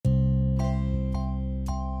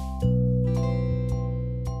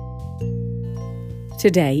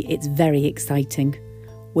Today it's very exciting.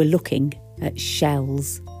 We're looking at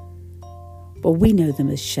shells. Well, we know them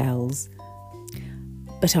as shells,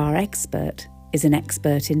 but our expert is an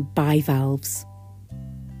expert in bivalves.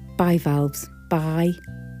 Bivalves, bi,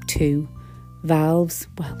 two, valves,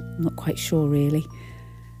 well, not quite sure really.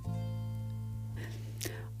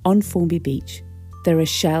 On Formby Beach, there are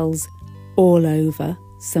shells all over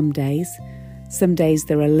some days. Some days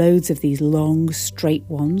there are loads of these long, straight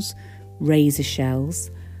ones, razor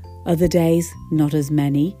shells. Other days, not as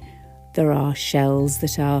many. There are shells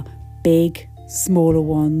that are big, smaller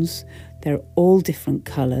ones. They're all different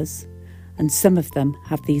colours, and some of them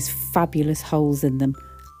have these fabulous holes in them.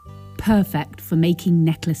 Perfect for making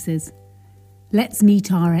necklaces. Let's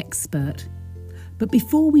meet our expert. But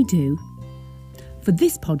before we do, for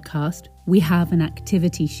this podcast, we have an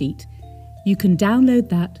activity sheet. You can download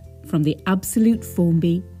that from the Absolute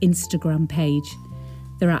Formby Instagram page.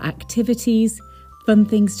 There are activities, fun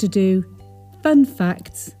things to do, fun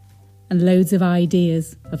facts, and loads of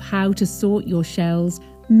ideas of how to sort your shells,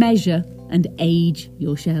 measure and age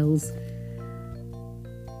your shells.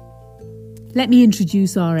 Let me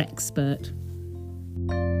introduce our expert.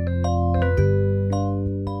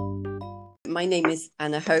 My name is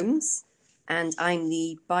Anna Holmes, and I'm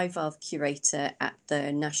the bivalve curator at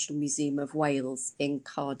the National Museum of Wales in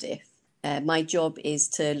Cardiff. My job is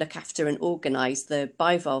to look after and organise the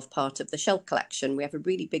bivalve part of the shell collection. We have a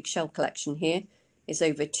really big shell collection here. It's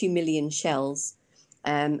over 2 million shells,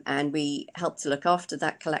 and we help to look after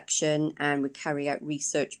that collection, and we carry out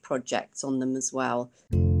research projects on them as well.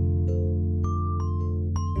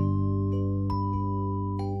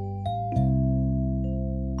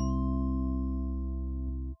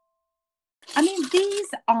 I mean, these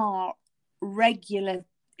are regular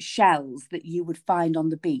shells that you would find on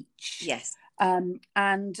the beach. Yes.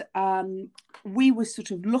 We were sort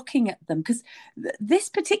of looking at them because this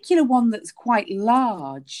particular one that's quite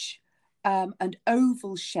large and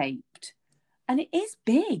oval shaped, and it is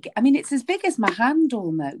big. I mean, it's as big as my hand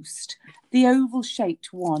almost. The oval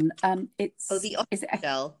shaped one. It's the otter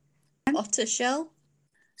shell. Otter shell.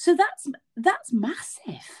 So that's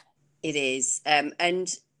massive. It is,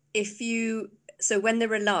 and so when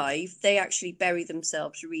they're alive, they actually bury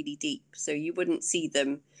themselves really deep. So you wouldn't see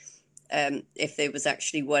them if there was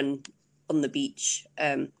actually one on the beach.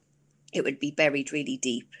 It would be buried really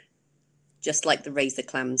deep, just like the razor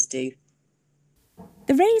clams do.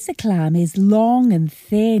 The razor clam is long and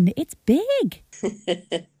thin. It's big.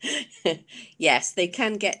 Yes, they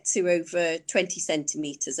can get to over 20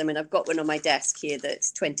 centimetres. I mean, I've got one on my desk here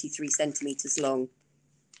that's 23 centimetres long.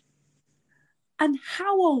 And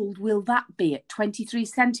how old will that be at 23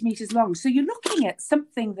 centimetres long? So you're looking at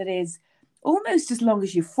something that is almost as long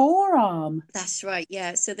as your forearm. That's right,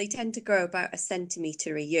 yeah. So they tend to grow about 1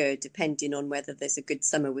 centimetre a year, depending on whether there's a good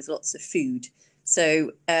summer with lots of food.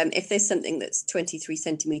 So if there's something that's 23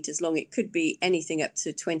 centimetres long, it could be anything up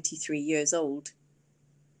to 23 years old.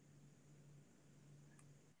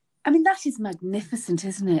 I mean, that is magnificent,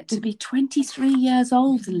 isn't it? To be 23 years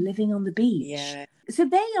old and living on the beach. Yeah. So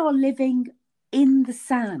they are living in the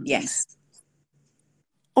sand. Yes.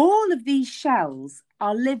 All of these shells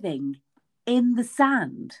are living in the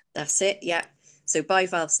sand. That's it, yeah. So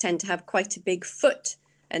bivalves tend to have quite a big foot,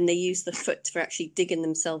 and they use the foot for actually digging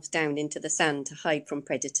themselves down into the sand to hide from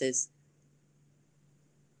predators.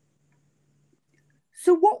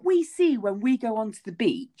 So what we see when we go onto the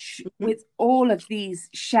beach with all of these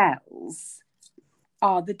shells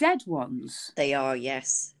are the dead ones. They are,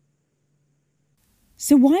 yes.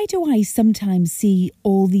 So why do I sometimes see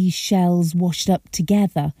all these shells washed up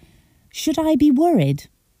together? Should I be worried?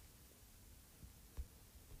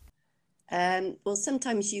 Well,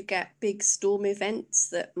 sometimes you get big storm events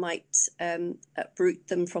that might uproot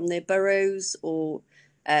them from their burrows, or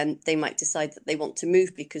they might decide that they want to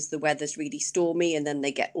move because the weather's really stormy, and then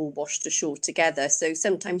they get all washed ashore together. So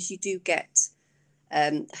sometimes you do get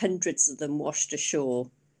hundreds of them washed ashore.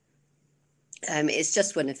 It's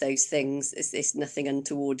just one of those things. It's nothing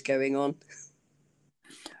untoward going on.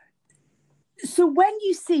 So when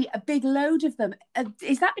you see a big load of them,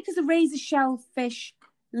 is that because the razor shellfish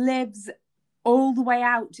lives all the way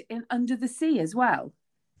out under the sea as well?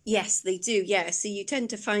 Yes, they do. Yeah. So you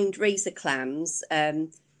tend to find razor clams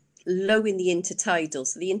low in the intertidal.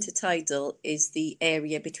 So the intertidal is the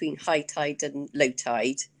area between high tide and low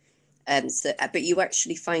tide. But you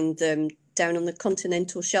actually find them down on the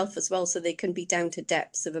continental shelf as well. So they can be down to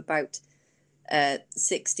depths of about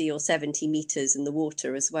 60 or 70 metres in the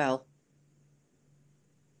water as well.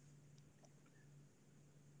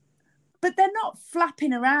 But they're not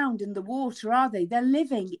flapping around in the water, are they? They're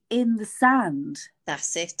living in the sand.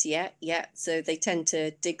 That's it, yeah, yeah. So they tend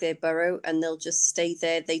to dig their burrow and they'll just stay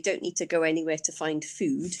there. They don't need to go anywhere to find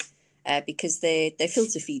food because they're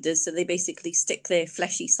filter feeders. So they basically stick their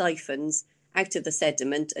fleshy siphons out of the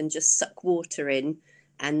sediment and just suck water in,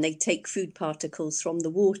 and they take food particles from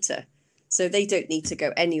the water. So they don't need to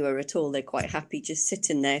go anywhere at all. They're quite happy just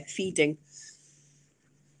sitting there feeding.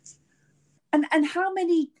 And how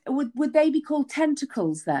many would they be called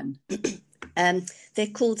tentacles then? They're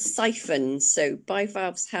called siphons. So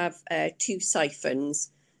bivalves have 2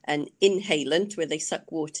 siphons, an inhalant where they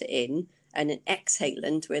suck water in and an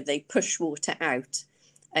exhalant where they push water out.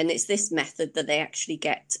 And it's this method that they actually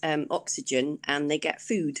get oxygen and they get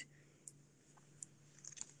food.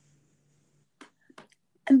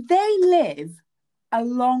 And they live a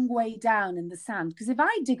long way down in the sand, because if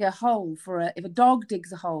I dig a hole if a dog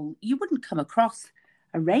digs a hole, you wouldn't come across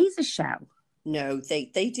a razor shell. No,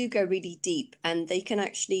 they do go really deep, and they can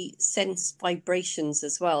actually sense vibrations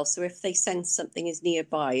as well. So if they sense something is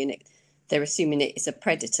nearby and they're assuming it is a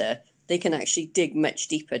predator, they can actually dig much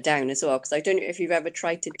deeper down as well. Because I don't know if you've ever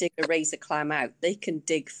tried to dig a razor clam out. They can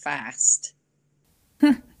dig fast.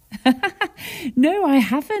 No, I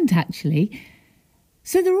haven't actually.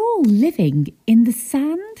 So they're all living in the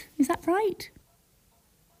sand, is that right?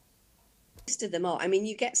 Most of them are. I mean,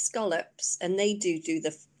 you get scallops, and they do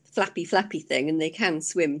the flappy thing, and they can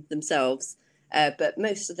swim themselves. But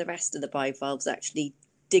most of the rest of the bivalves actually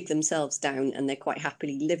dig themselves down, and they're quite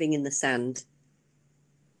happily living in the sand.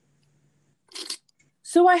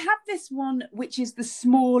 So I have this one, which is the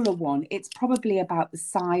smaller one. It's probably about the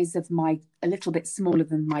size of a little bit smaller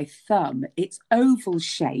than my thumb. It's oval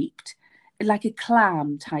shaped, like a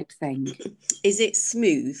clam type thing. Is it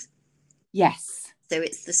smooth? Yes. So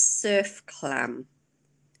it's the surf clam.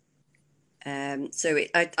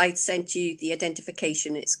 I sent you the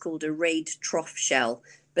identification. It's called a rayed trough shell,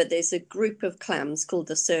 but there's a group of clams called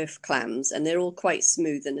the surf clams, and they're all quite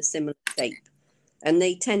smooth and a similar shape. And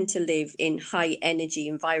they tend to live in high energy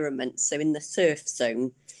environments, so in the surf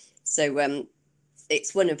zone. So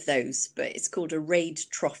it's one of those, but it's called a rayed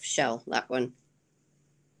trough shell, that one.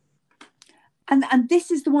 And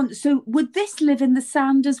this is the one. So would this live in the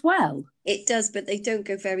sand as well? It does, but they don't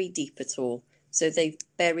go very deep at all. So they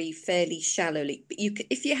bury fairly shallowly. But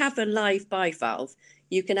if you have a live bivalve,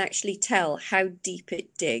 you can actually tell how deep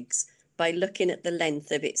it digs by looking at the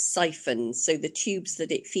length of its siphons, so the tubes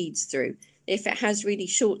that it feeds through. If it has really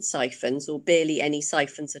short siphons or barely any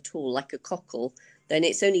siphons at all, like a cockle, then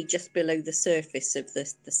it's only just below the surface of the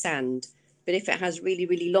sand. But if it has really,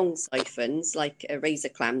 really long siphons, like a razor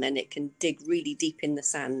clam, then it can dig really deep in the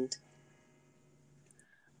sand.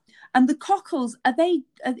 And the cockles,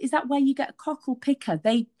 is that where you get a cockle picker?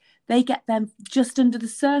 They get them just under the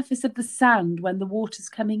surface of the sand when the water's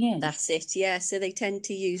coming in? That's it, yeah. So they tend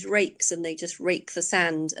to use rakes, and they just rake the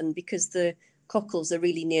sand. And because the cockles are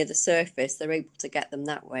really near the surface, they're able to get them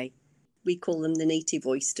that way. We call them the native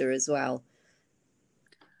oyster as well.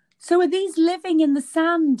 So are these living in the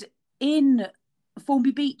sand in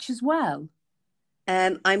Formby Beach as well?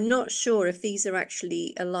 I'm not sure if these are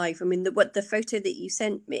actually alive. I mean, the photo that you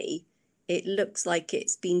sent me, it looks like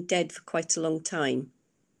it's been dead for quite a long time.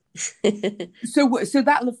 So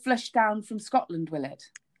that'll have flushed down from Scotland, will it?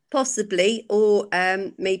 Possibly, or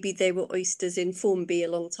maybe they were oysters in Formby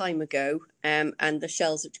a long time ago, and the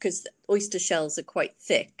shells, because oyster shells are quite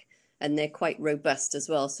thick and they're quite robust as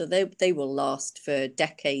well, so they will last for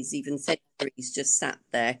decades, even centuries, just sat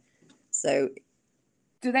there. So,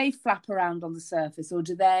 do they flap around on the surface, or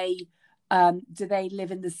do they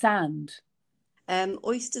live in the sand?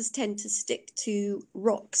 Oysters tend to stick to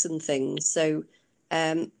rocks and things. So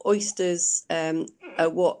oysters are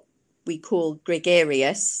what we call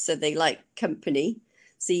gregarious, so they like company.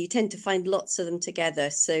 So you tend to find lots of them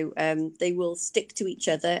together. So they will stick to each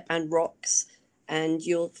other and rocks, and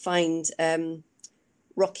you'll find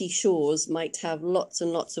rocky shores might have lots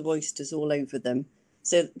and lots of oysters all over them.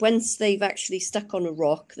 So once they've actually stuck on a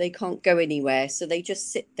rock, they can't go anywhere. So they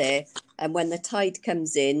just sit there, and when the tide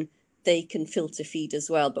comes in, they can filter feed as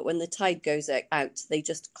well. But when the tide goes out, they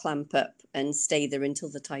just clamp up and stay there until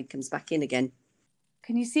the tide comes back in again.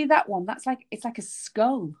 Can you see that one? It's like a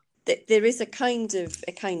skull. There is a kind of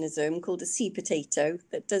echinoderm called a sea potato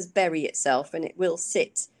that does bury itself, and it will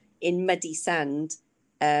sit in muddy sand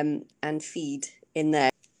and feed in there.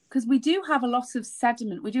 Because we do have a lot of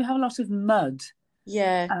sediment. We do have a lot of mud.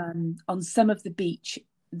 Yeah. On some of the beach,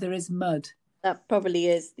 there is mud. That probably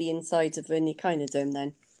is the inside of an echinoderm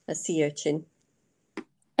then, a sea urchin.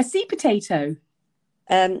 A sea potato?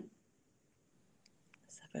 Let's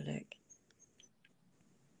have a look.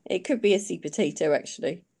 It could be a sea potato,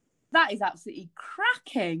 actually. That is absolutely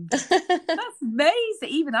cracking. That's amazing.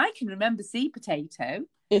 Even I can remember sea potato.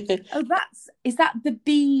 Oh, is that the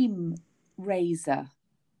beam raiser?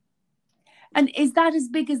 And is that as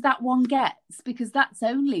big as that one gets? Because that's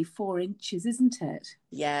only 4 inches, isn't it?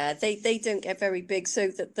 Yeah, they don't get very big. So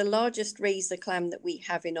the largest razor clam that we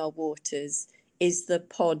have in our waters is the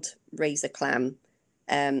pod razor clam.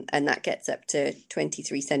 And that gets up to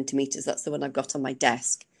 23 centimeters. That's the one I've got on my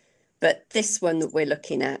desk. But this one that we're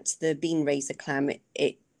looking at, the bean razor clam,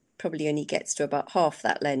 it probably only gets to about half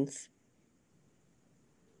that length.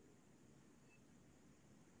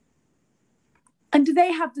 And do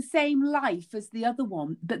they have the same life as the other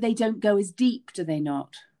one, but they don't go as deep, do they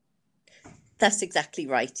not? That's exactly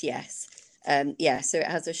right, yes. So it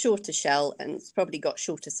has a shorter shell and it's probably got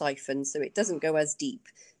shorter siphons, so it doesn't go as deep,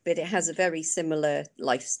 but it has a very similar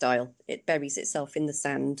lifestyle. It buries itself in the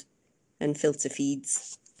sand and filter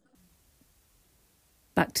feeds.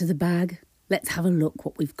 Back to the bag. Let's have a look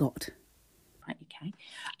what we've got. Right, okay.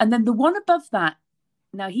 And then the one above that,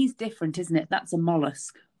 now he's different, isn't it? That's a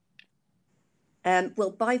mollusk. Well,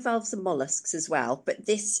 bivalves are mollusks as well, but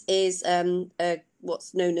this is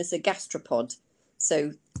what's known as a gastropod.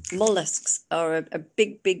 So mollusks are a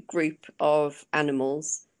big, big group of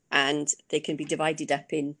animals, and they can be divided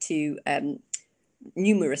up into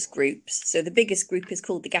numerous groups. So the biggest group is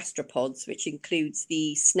called the gastropods, which includes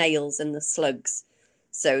the snails and the slugs.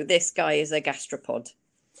 So this guy is a gastropod.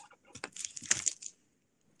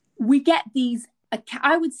 We get these,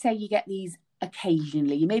 I would say you get these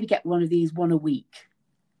occasionally. You maybe get one of these one a week.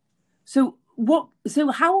 So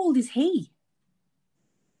how old is he?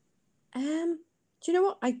 Do you know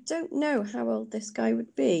what? I don't know how old this guy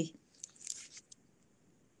would be.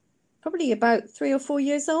 Probably about 3 or 4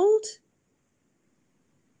 years old.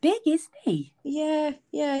 Big, isn't he? Yeah,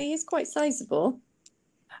 he is quite sizable.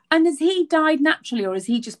 And has he died naturally, or has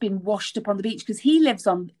he just been washed up on the beach? Because does he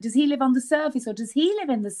live on the surface, or does he live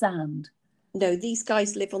in the sand? No, these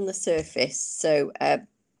guys live on the surface. So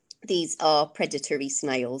these are predatory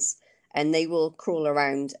snails, and they will crawl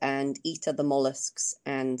around and eat other mollusks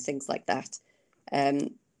and things like that.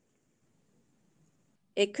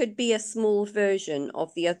 It could be a small version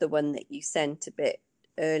of the other one that you sent a bit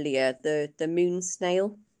earlier, the moon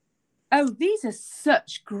snail. Oh, these are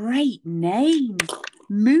such great names.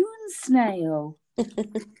 Moon snail.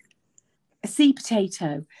 A sea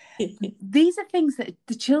potato. These are things that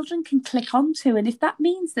the children can click onto. And if that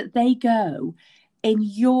means that they go in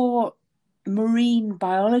your marine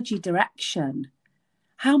biology direction,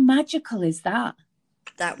 how magical is that?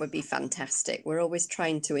 That would be fantastic. We're always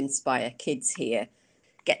trying to inspire kids here,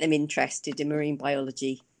 get them interested in marine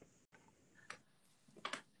biology.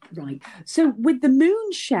 Right. So with the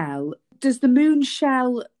moon shell, does the moon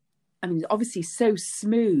shell, I mean, obviously so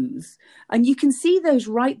smooth, and you can see those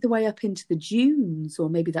right the way up into the dunes, or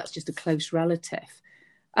maybe that's just a close relative.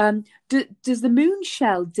 Does the moon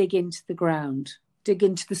shell dig into the ground, dig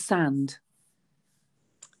into the sand?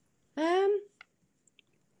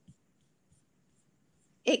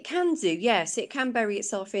 It can do, yes. It can bury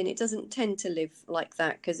itself in. It doesn't tend to live like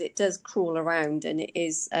that because it does crawl around and it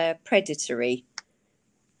is predatory.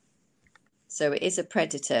 So it is a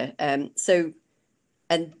predator. And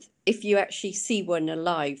if you actually see one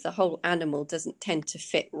alive, the whole animal doesn't tend to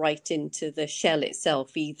fit right into the shell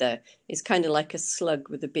itself either. It's kind of like a slug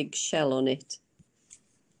with a big shell on it.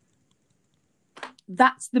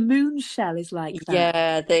 That's the moon shell is like that.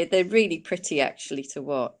 Yeah, they're really pretty actually to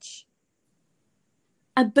watch.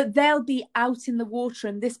 But they'll be out in the water,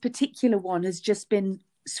 and this particular one has just been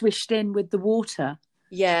swished in with the water.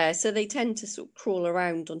 Yeah, so they tend to sort of crawl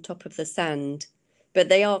around on top of the sand, but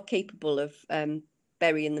they are capable of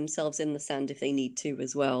burying themselves in the sand if they need to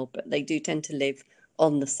as well. But they do tend to live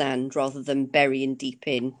on the sand rather than burying deep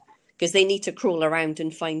in because they need to crawl around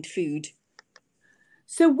and find food.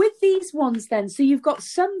 So with these ones then, so you've got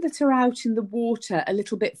some that are out in the water a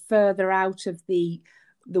little bit further out of the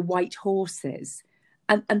white horses.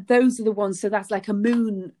 And those are the ones, so that's like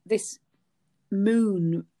this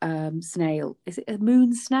moon snail. Is it a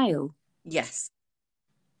moon snail? Yes.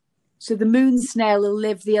 So the moon snail will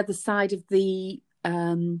live the other side of the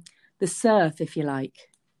surf, if you like.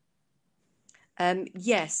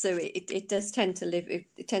 Yes, so it does tend to live,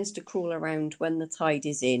 it tends to crawl around when the tide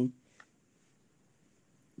is in.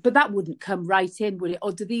 But that wouldn't come right in, would it?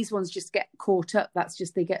 Or do these ones just get caught up? That's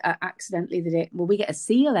just they get accidentally. We get a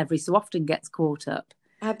seal every so often gets caught up.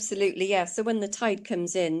 Absolutely, yeah. So when the tide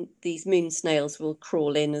comes in, these moon snails will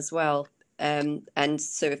crawl in as well. And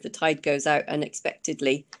so if the tide goes out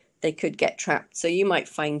unexpectedly, they could get trapped. So you might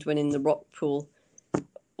find one in the rock pool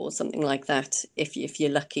or something like that if you're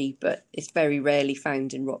lucky, but it's very rarely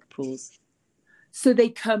found in rock pools. So they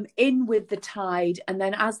come in with the tide, and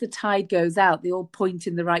then as the tide goes out, they all point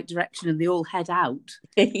in the right direction and they all head out.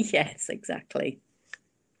 Yes, exactly.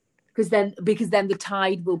 Because then the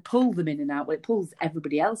tide will pull them in and out. Well, it pulls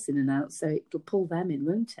everybody else in and out, so it'll pull them in,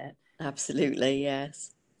 won't it? Absolutely,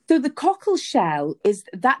 yes. So the cockle shell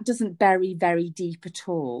doesn't bury very deep at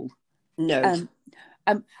all. No.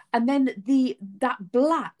 And then that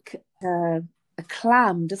black a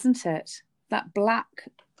clam, doesn't it? That black,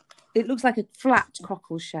 it looks like a flat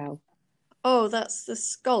cockle shell. Oh, that's the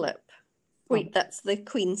scallop. Wait, that's the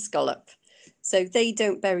queen scallop. So they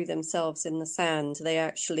don't bury themselves in the sand. They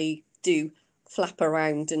actually do flap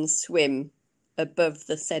around and swim above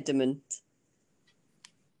the sediment.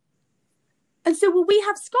 And so will we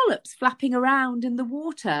have scallops flapping around in the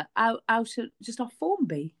water out just off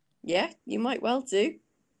Formby? Yeah, you might well do.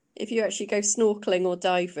 If you actually go snorkeling or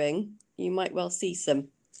diving, you might well see some.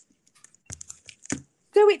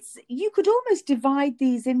 So you could almost divide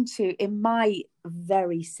these into, in my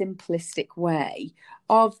very simplistic way,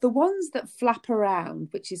 of the ones that flap around,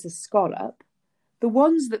 which is a scallop, the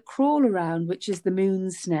ones that crawl around, which is the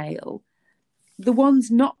moon snail, the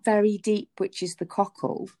ones not very deep, which is the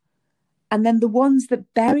cockle, and then the ones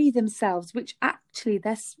that bury themselves, which actually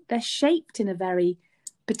they're shaped in a very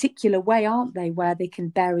particular way, aren't they, where they can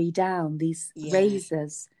bury down these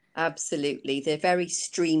razors. Absolutely. They're very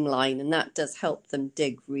streamlined, and that does help them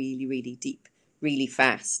dig really, really deep, really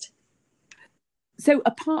fast. So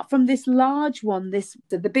apart from this large one,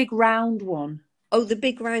 the big round one. Oh, the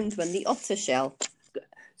big round one, the otter shell.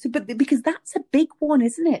 So, but because that's a big one,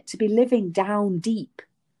 isn't it, to be living down deep?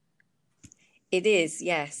 It is,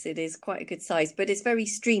 yes, it is quite a good size, but it's very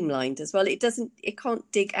streamlined as well. It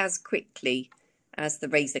can't dig as quickly as the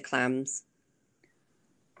razor clams.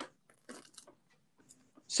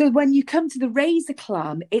 So when you come to the razor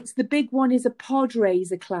clam, it's the big one is a pod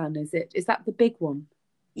razor clam, is it? Is that the big one?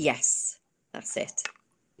 Yes, that's it.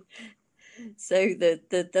 So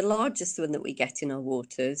the largest one that we get in our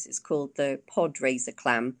waters is called the pod razor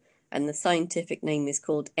clam, and the scientific name is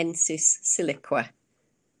called Ensis siliqua.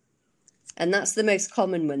 And that's the most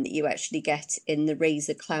common one that you actually get in the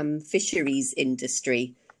razor clam fisheries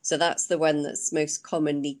industry. So that's the one that's most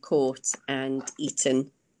commonly caught and eaten.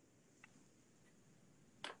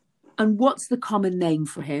 And what's the common name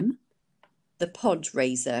for him? The pod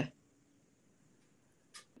razor.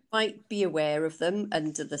 You might be aware of them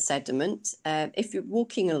under the sediment. If you're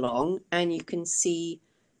walking along and you can see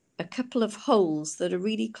a couple of holes that are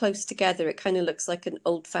really close together, it kind of looks like an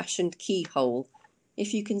old-fashioned keyhole.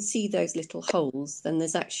 If you can see those little holes, then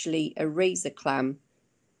there's actually a razor clam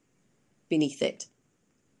beneath it.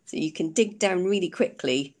 So you can dig down really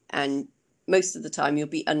quickly, and most of the time you'll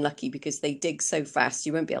be unlucky because they dig so fast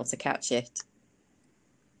you won't be able to catch it.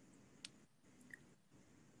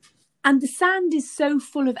 And the sand is so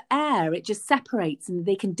full of air, it just separates and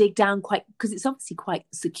they can dig down because it's obviously quite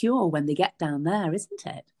secure when they get down there, isn't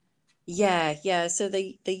it? Yeah. So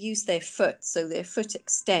they use their foot, so their foot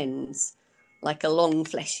extends like a long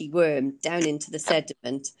fleshy worm down into the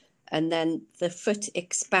sediment, and then the foot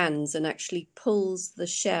expands and actually pulls the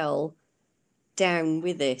shell down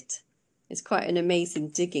with it. It's quite an amazing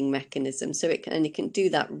digging mechanism. So it can do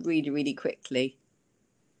that really, really quickly.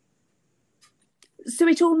 So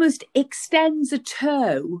it almost extends a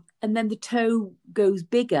toe, and then the toe goes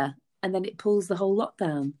bigger, and then it pulls the whole lot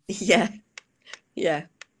down. Yeah.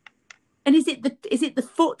 And is it the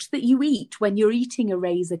foot that you eat when you're eating a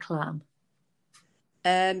razor clam?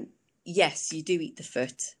 Yes, you do eat the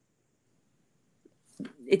foot.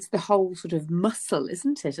 It's the whole sort of muscle,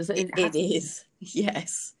 isn't it? It is.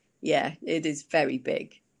 Yes. Yeah, it is very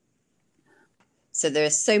big. So there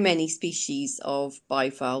are so many species of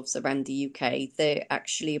bivalves around the UK. There are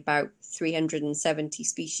actually about 370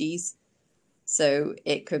 species. So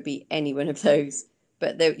it could be any one of those.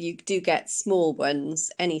 But you do get small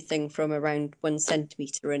ones, anything from around 1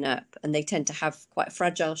 centimetre and up. And they tend to have quite a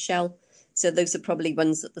fragile shell. So those are probably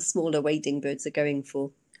ones that the smaller wading birds are going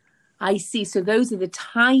for. I see. So those are the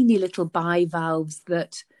tiny little bivalves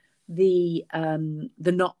that the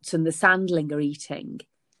knots and the sandling are eating.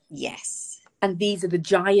 Yes. And these are the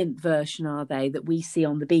giant version, are they, that we see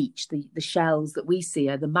on the beach? The shells that we see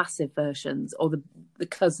are the massive versions, or the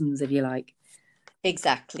cousins, if you like.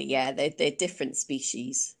 Exactly, yeah. They're different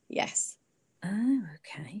species, yes. Oh,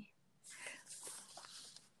 okay.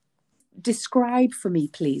 Describe for me,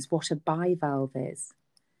 please, what a bivalve is.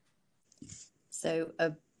 So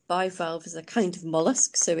a bivalve is a kind of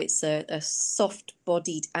mollusk, so it's a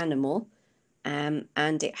soft-bodied animal,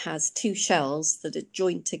 and it has two shells that are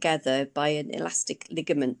joined together by an elastic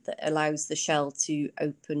ligament that allows the shell to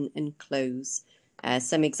open and close.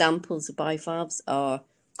 Some examples of bivalves are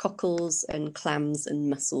cockles and clams and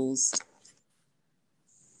mussels.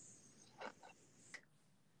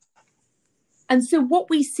 And so what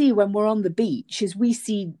we see when we're on the beach is we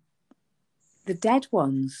see the dead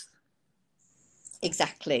ones.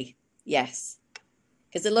 Exactly, yes.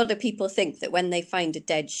 Because a lot of people think that when they find a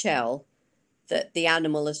dead shell, that the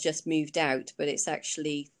animal has just moved out, but it's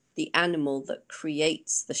actually the animal that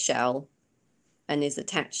creates the shell and is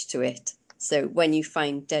attached to it. So when you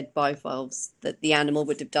find dead bivalves, that the animal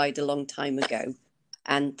would have died a long time ago,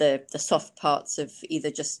 and the soft parts have either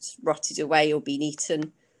just rotted away or been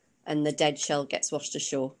eaten, and the dead shell gets washed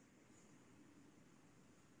ashore.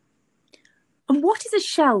 And what is a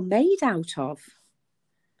shell made out of?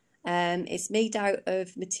 It's made out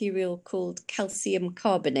of material called calcium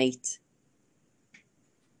carbonate.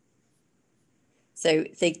 So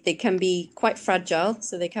they can be quite fragile,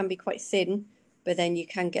 so they can be quite thin, but then you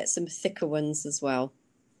can get some thicker ones as well.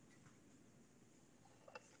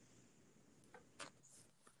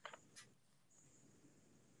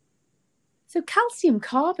 So calcium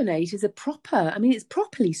carbonate is it's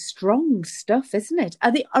properly strong stuff, isn't it?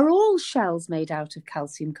 Are all shells made out of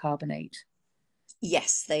calcium carbonate?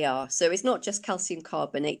 Yes, they are. So it's not just calcium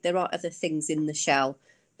carbonate. There are other things in the shell.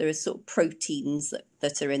 There are sort of proteins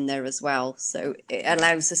that are in there as well. So it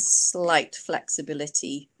allows a slight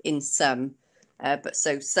flexibility in some, but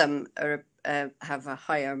so some are have a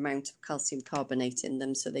higher amount of calcium carbonate in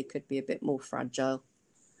them, so they could be a bit more fragile.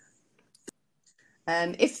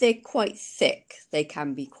 If they're quite thick, they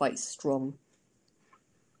can be quite strong.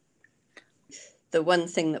 The one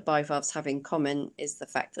thing that bivalves have in common is the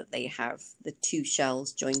fact that they have the two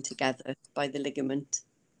shells joined together by the ligament.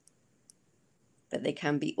 But they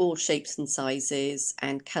can be all shapes and sizes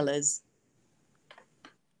and colours.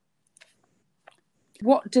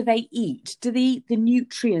 What do they eat? Do they eat the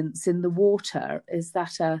nutrients in the water? Is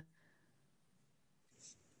that a...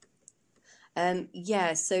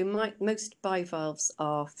 Yeah, so most bivalves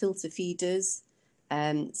are filter feeders.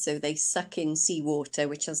 So they suck in seawater,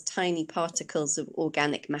 which has tiny particles of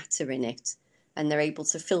organic matter in it, and they're able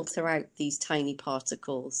to filter out these tiny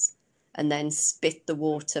particles and then spit the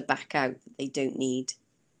water back out that they don't need.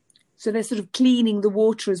 So they're sort of cleaning the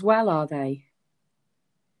water as well, are they?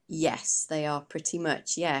 Yes, they are pretty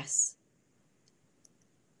much, yes.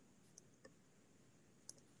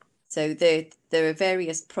 So there are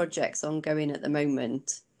various projects ongoing at the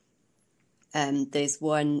moment. There's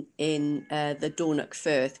one in the Dornoch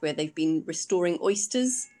Firth where they've been restoring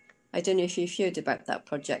oysters. I don't know if you've heard about that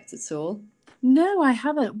project at all. No, I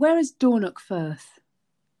haven't. Where is Dornoch Firth?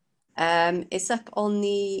 It's up on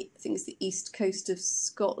I think it's the east coast of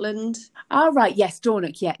Scotland. Oh, right. Yes,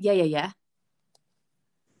 Dornoch. Yeah.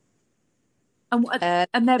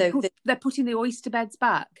 And they're putting the oyster beds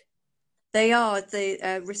back? They are.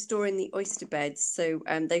 They're restoring the oyster beds. So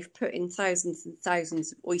they've put in thousands and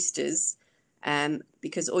thousands of oysters.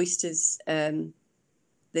 Because oysters,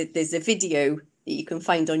 there's a video that you can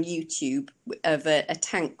find on YouTube of a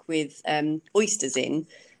tank with oysters in,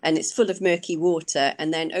 and it's full of murky water.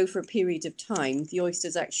 And then over a period of time, the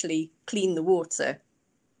oysters actually clean the water.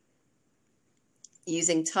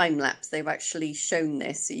 Using time lapse, they've actually shown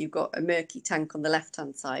this. So you've got a murky tank on the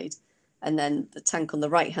left-hand side, and then the tank on the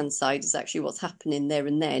right-hand side is actually what's happening there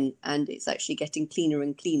and then, and it's actually getting cleaner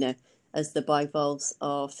and cleaner. As the bivalves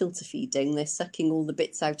are filter feeding, they're sucking all the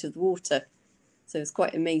bits out of the water. So it's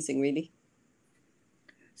quite amazing, really.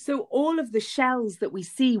 So all of the shells that we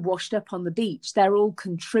see washed up on the beach, they're all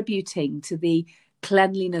contributing to the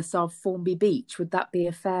cleanliness of Formby Beach. Would that be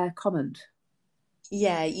a fair comment?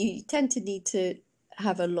 Yeah, you tend to need to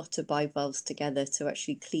have a lot of bivalves together to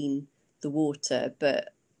actually clean the water,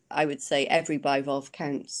 but I would say every bivalve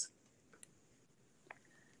counts.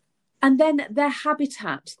 And then their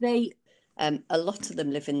habitat, a lot of them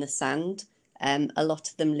live in the sand. A lot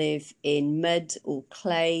of them live in mud or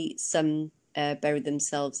clay. Some bury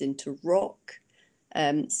themselves into rock.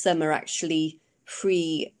 Some are actually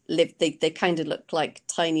free-lived. They kind of look like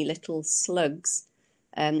tiny little slugs,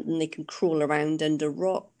 and they can crawl around under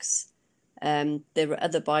rocks. There are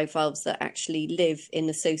other bivalves that actually live in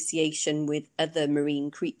association with other marine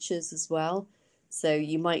creatures as well. So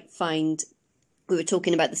you might find, we were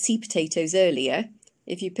talking about the sea potatoes earlier.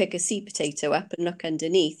 If you pick a sea potato up and look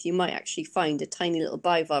underneath, you might actually find a tiny little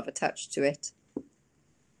bivalve attached to it.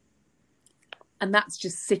 And that's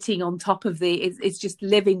just sitting on top of it's just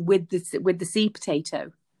living with the sea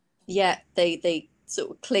potato. Yeah, they sort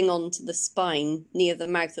of cling on to the spine near the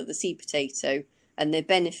mouth of the sea potato, and they're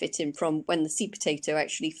benefiting from when the sea potato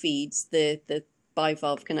actually feeds, the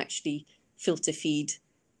bivalve can actually filter feed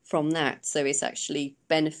from that. So it's actually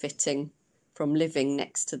benefiting from living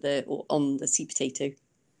next to or on the sea potato.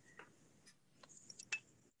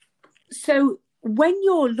 So when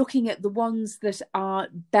you're looking at the ones that are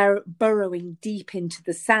burrowing deep into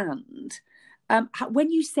the sand,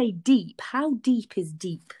 when you say deep, how deep is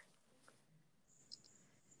deep?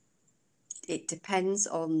 It depends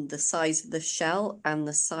on the size of the shell and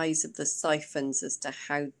the size of the siphons as to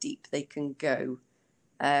how deep they can go.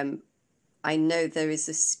 I know there is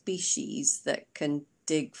a species that can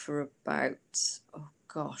dig for about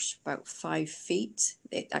 5 feet.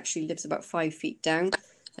 It actually lives about 5 feet down.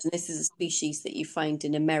 And this is a species that you find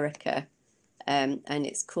in America, and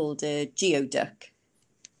it's called a geoduck.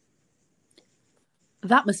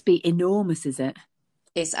 That must be enormous, is it?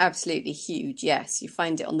 It's absolutely huge, yes. You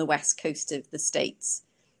find it on the west coast of the States,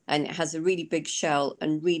 and it has a really big shell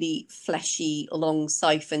and really fleshy, long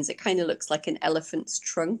siphons. It kind of looks like an elephant's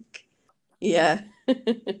trunk. Yeah.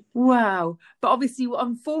 Wow. But obviously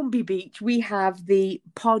on Formby Beach, we have the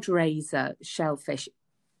pod raiser shellfish.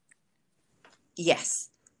 Yes,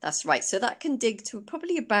 that's right. So that can dig to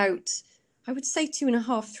probably about, I would say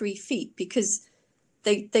 2.5, 3 feet, because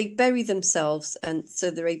they bury themselves, and so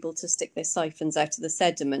they're able to stick their siphons out of the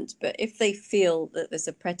sediment. But if they feel that there's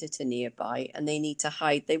a predator nearby and they need to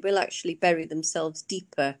hide, they will actually bury themselves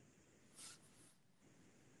deeper.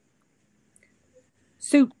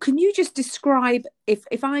 So can you just describe,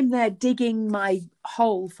 if I'm there digging my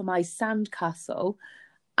hole for my sandcastle,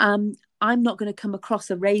 I'm not going to come across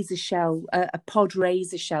a pod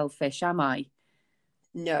raiser shellfish, am I?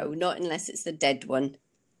 No, not unless it's the dead one.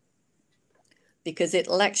 Because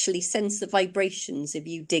it'll actually sense the vibrations of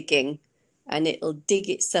you digging, and it'll dig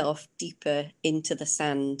itself deeper into the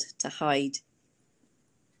sand to hide.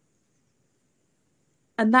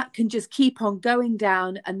 And that can just keep on going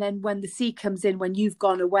down, and then when the sea comes in, when you've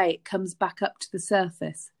gone away, it comes back up to the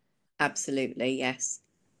surface. Absolutely, yes.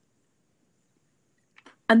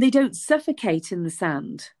 And they don't suffocate in the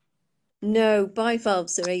sand? No,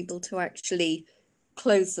 bivalves are able to actually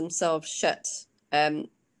close themselves shut.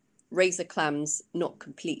 Razor clams, not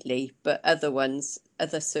completely, but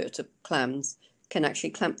other sort of clams can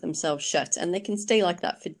actually clamp themselves shut, and they can stay like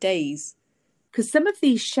that for days. Because some of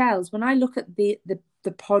these shells, when I look at the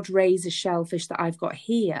pod raiser shellfish that I've got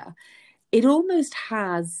here, it almost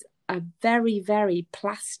has a very, very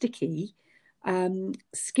plasticky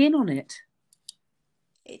skin on it.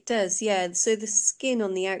 It does, yeah. So the skin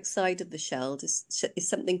on the outside of the shell is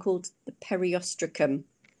something called the periostracum.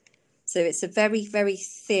 So it's a very, very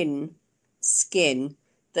thin skin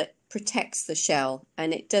that protects the shell,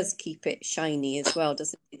 and it does keep it shiny as well,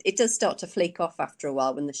 doesn't it? It does start to flake off after a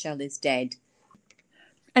while when the shell is dead.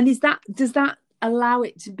 And does that allow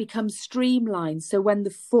it to become streamlined, so when the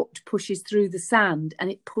foot pushes through the sand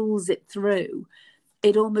and it pulls it through,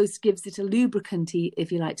 it almost gives it a lubricant,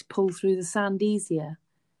 if you like, to pull through the sand easier?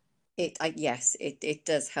 Yes, it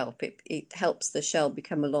does help. It helps the shell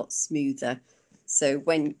become a lot smoother. So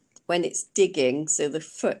when it's digging, so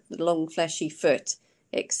the long fleshy foot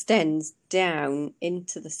extends down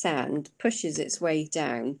into the sand, pushes its way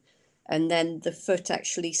down, and then the foot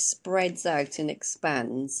actually spreads out and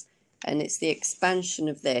expands. And it's the expansion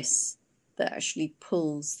of this that actually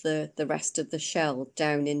pulls the rest of the shell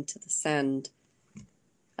down into the sand.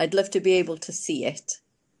 I'd love to be able to see it.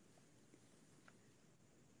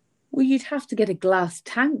 Well, you'd have to get a glass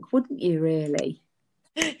tank, wouldn't you, really?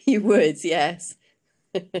 You would, yes.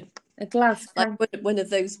 A glass tank. Like one of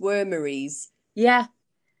those wormeries. Yeah.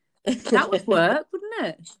 That would work, wouldn't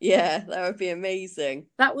it? Yeah, that would be amazing.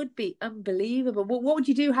 That would be unbelievable. What would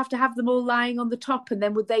you do? Have to have them all lying on the top, and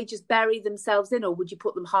then would they just bury themselves in, or would you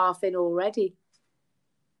put them half in already?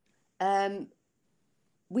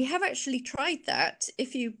 We have actually tried that.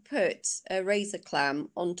 If you put a razor clam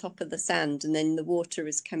on top of the sand and then the water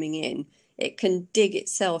is coming in, it can dig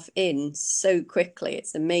itself in so quickly.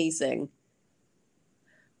 It's amazing.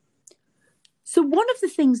 So one of the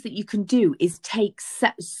things that you can do is take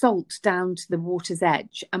salt down to the water's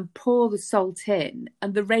edge and pour the salt in,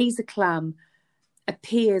 and the razor clam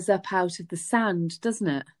appears up out of the sand, doesn't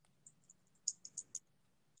it?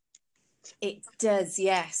 It does,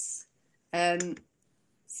 yes.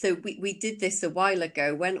 So we did this a while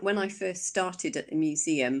ago when I first started at the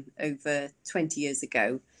museum over 20 years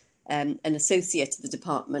ago. An associate of the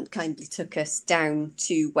department kindly took us down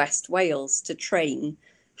to West Wales to train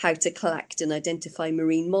how to collect and identify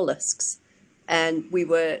marine mollusks. And we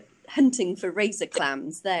were hunting for razor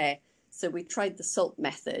clams there. So we tried the salt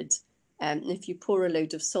method. And if you pour a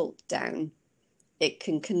load of salt down, it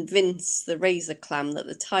can convince the razor clam that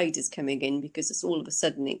the tide is coming in, because it's all of a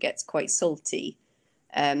sudden it gets quite salty.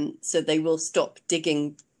 So they will stop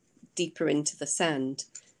digging deeper into the sand.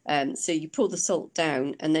 So you pull the salt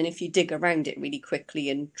down, and then if you dig around it really quickly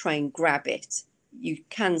and try and grab it, you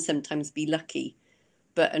can sometimes be lucky.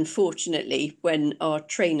 But unfortunately, when our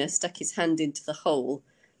trainer stuck his hand into the hole,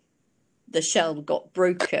 the shell got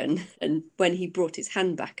broken, and when he brought his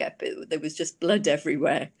hand back up, there was just blood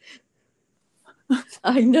everywhere.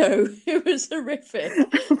 I know, it was horrific.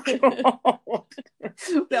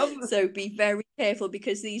 So be very careful,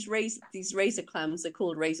 because these razor clams are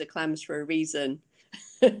called razor clams for a reason.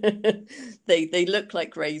 They look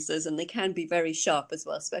like razors, and they can be very sharp as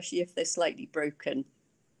well, especially if they're slightly broken.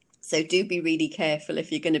 So do be really careful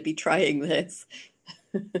if you're going to be trying this.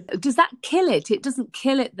 Does that kill it? It doesn't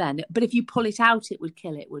kill it then, but if you pull it out, it would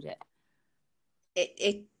kill it, would it?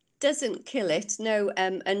 It doesn't kill it, no.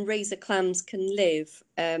 And razor clams can live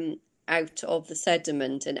out of the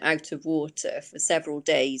sediment and out of water for several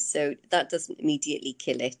days, so that doesn't immediately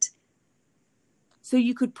kill it. So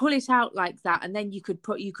you could pull it out like that, and then you could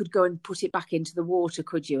go and put it back into the water,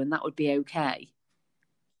 could you? And that would be okay.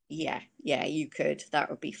 Yeah, you could. That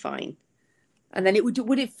would be fine. And then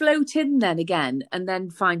would it float in then again and then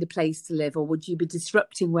find a place to live, or would you be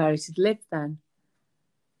disrupting where it had lived then?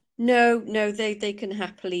 No, they can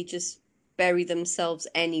happily just bury themselves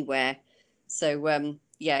anywhere. So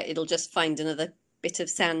it'll just find another bit of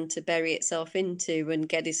sand to bury itself into and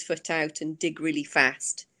get his foot out and dig really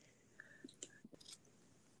fast.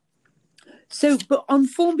 So, but on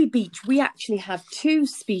Formby Beach, we actually have 2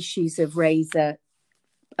 species of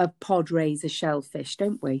pod razor shellfish,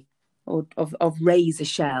 don't we? Or of razor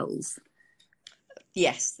shells.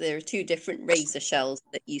 Yes, there are 2 different razor shells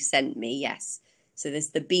that you sent me, yes. So there's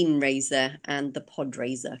the beam razor and the pod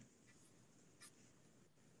razor.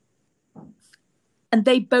 And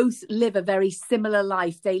they both live a very similar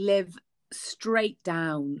life. They live straight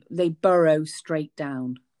down. They burrow straight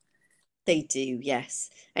down. They do, yes.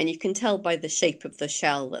 And you can tell by the shape of the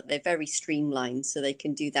shell that they're very streamlined, so they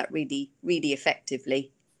can do that really, really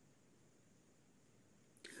effectively.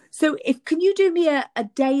 So can you do me a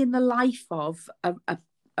day in the life of a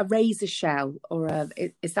razor shell, or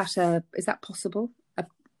is that possible?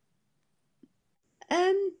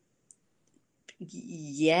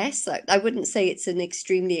 Yes, I wouldn't say it's an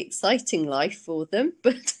extremely exciting life for them,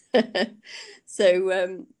 but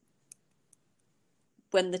so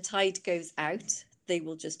when the tide goes out, they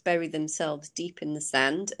will just bury themselves deep in the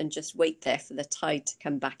sand and just wait there for the tide to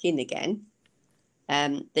come back in again.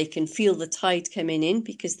 They can feel the tide coming in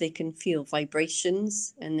because they can feel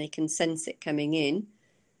vibrations and they can sense it coming in.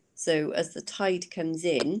 So as the tide comes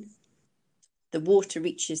in, the water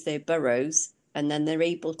reaches their burrows, and then they're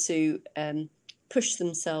able to push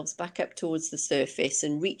themselves back up towards the surface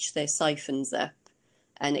and reach their siphons up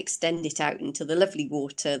and extend it out into the lovely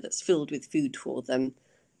water that's filled with food for them.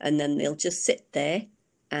 And then they'll just sit there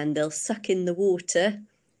and they'll suck in the water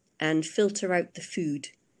and filter out the food.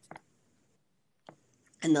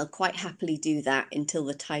 And they'll quite happily do that until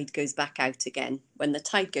the tide goes back out again. When the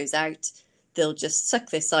tide goes out, they'll just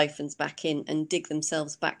suck their siphons back in and dig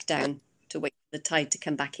themselves back down to wait for the tide to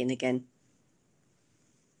come back in again.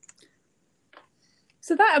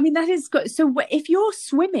 So that is good. So if you're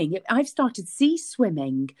swimming, I've started sea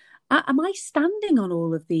swimming. Am I standing on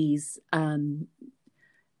all of these?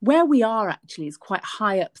 Where we are actually is quite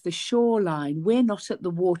high up the shoreline. We're not at the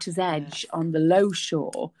water's edge on the low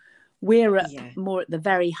shore. We're more at the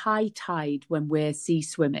very high tide when we're sea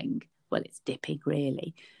swimming. Well, it's dipping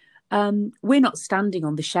really. We're not standing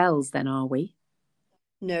on the shells then, are we?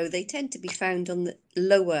 No, they tend to be found on the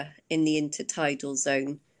lower in the intertidal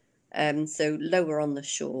zone. So lower on the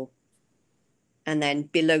shore, and then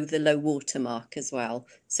below the low water mark as well.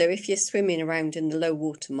 So if you're swimming around in the low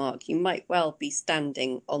water mark, you might well be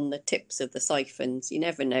standing on the tips of the siphons. You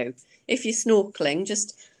never know. If you're snorkeling,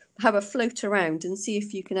 just have a float around and see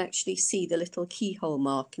if you can actually see the little keyhole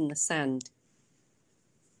mark in the sand.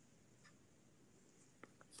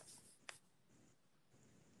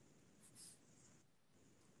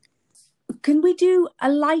 Can we do a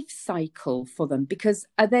life cycle for them? Because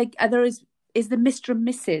is the Mr. and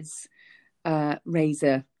Mrs.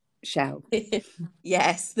 Razor shell?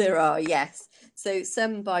 Yes, there are, yes. So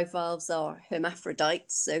some bivalves are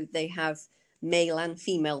hermaphrodites, so they have male and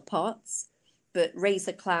female parts, but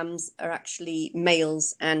razor clams are actually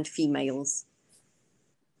males and females.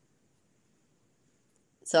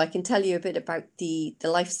 So I can tell you a bit about the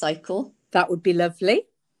life cycle. That would be lovely.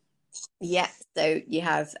 Yeah, so you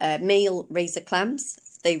have male razor clams,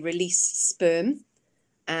 they release sperm,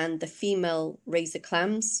 and the female razor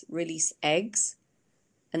clams release eggs,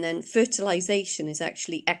 And then fertilization is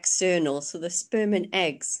actually external. So the sperm and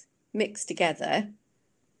eggs mix together,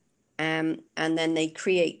 and then they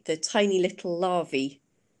create the tiny little larvae.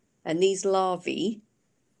 And these larvae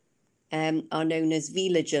are known as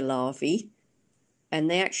veliger larvae. And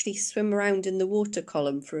they actually swim around in the water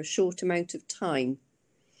column for a short amount of time.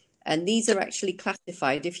 And these are actually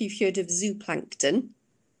classified, if you've heard of zooplankton,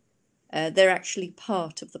 they're actually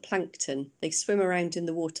part of the plankton. They swim around in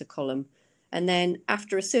the water column. And then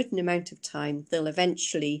after a certain amount of time, they'll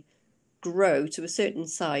eventually grow to a certain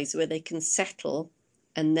size where they can settle,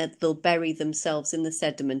 and then they'll bury themselves in the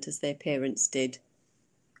sediment as their parents did.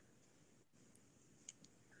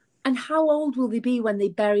 And how old will they be when they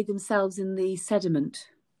bury themselves in the sediment?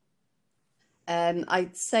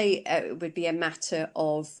 I'd say it would be a matter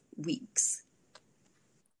of weeks.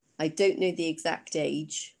 I don't know the exact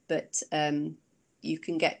age, but you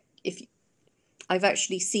can get, I've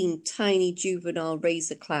actually seen tiny juvenile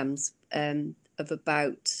razor clams of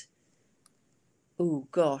about, 2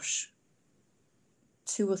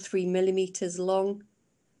 or 3 millimeters long,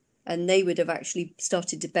 and they would have actually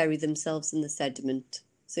started to bury themselves in the sediment.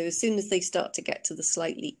 So as soon as they start to get to the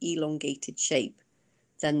slightly elongated shape,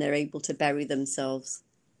 then they're able to bury themselves.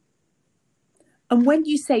 And when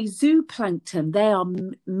you say zooplankton, they are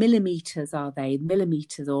millimeters, are they?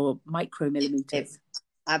 Millimeters or micromillimeters?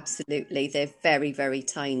 Absolutely. They're very, very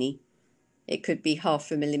tiny. It could be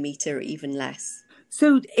 0.5 millimeter or even less.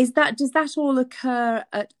 So does that all occur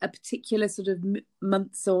at a particular sort of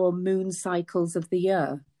months or moon cycles of the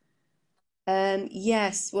year?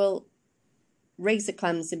 Yes, well, razor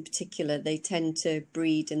clams in particular, they tend to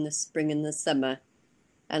breed in the spring and the summer.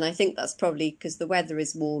 And I think that's probably because the weather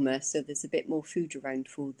is warmer, so there's a bit more food around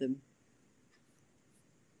for them.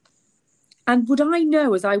 And would I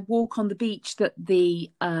know as I walk on the beach that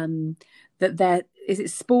is it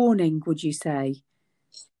spawning, would you say?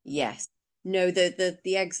 Yes. No,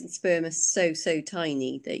 the eggs and sperm are so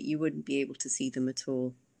tiny that you wouldn't be able to see them at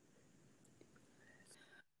all.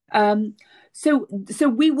 So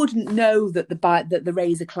we wouldn't know that the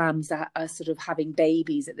razor clams are sort of having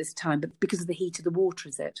babies at this time, but because of the heat of the water,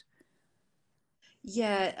 is it?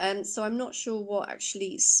 Yeah, so I'm not sure what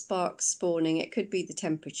actually sparks spawning. It could be the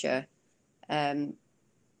temperature.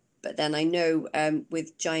 But then I know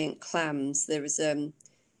with giant clams, there is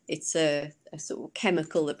it's a sort of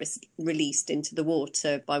chemical that was released into the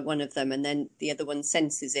water by one of them, and then the other one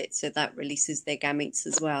senses it, so that releases their gametes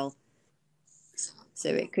as well. So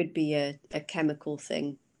it could be a chemical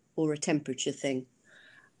thing or a temperature thing.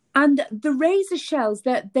 And the razor shells,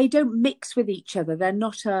 they don't mix with each other. They're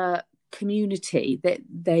not a community.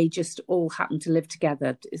 They just all happen to live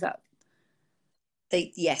together. Is that?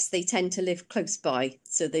 Yes, they tend to live close by.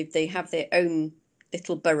 So they have their own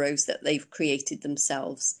little burrows that they've created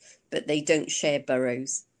themselves, but they don't share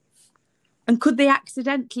burrows. And could they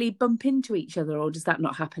accidentally bump into each other, or does that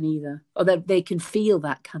not happen either? Or they can feel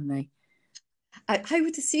that, can they? I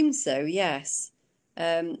would assume so, yes.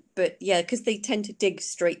 But yeah, because they tend to dig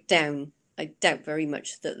straight down, I doubt very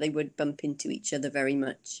much that they would bump into each other very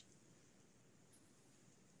much.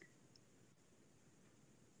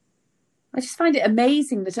 I just find it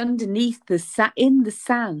amazing that underneath in the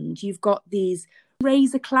sand, you've got these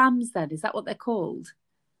razor clams then. Is that what they're called?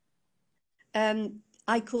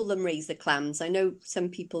 I call them razor clams. I know some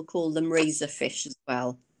people call them razor fish as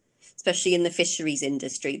well. Especially in the fisheries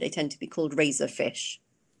industry, they tend to be called razor fish.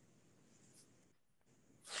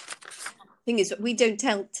 Thing is, we don't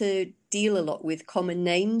tend to deal a lot with common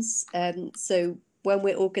names. So when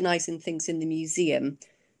we're organising things in the museum,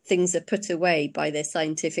 things are put away by their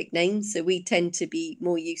scientific names. So we tend to be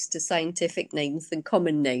more used to scientific names than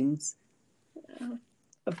common names.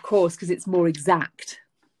 Of course, because it's more exact.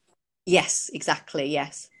 Yes, exactly,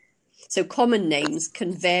 yes. So common names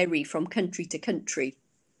can vary from country to country,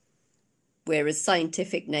 whereas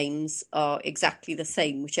scientific names are exactly the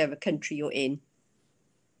same, whichever country you're in.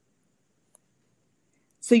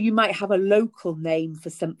 So you might have a local name for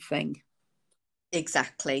something.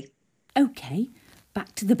 Exactly. Okay,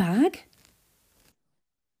 back to the bag.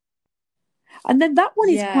 And then that one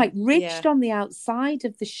is quite ridged on the outside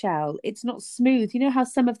of the shell. It's not smooth. You know how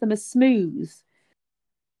some of them are smooth?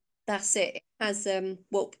 That's it. It has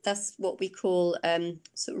that's what we call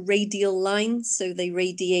sort of radial lines. So they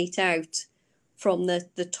radiate out from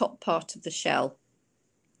the top part of the shell.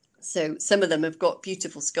 So some of them have got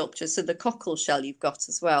beautiful sculptures. So the cockle shell you've got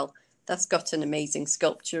as well, that's got an amazing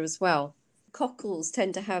sculpture as well. Cockles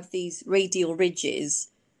tend to have these radial ridges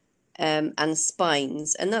and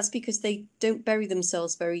spines, and that's because they don't bury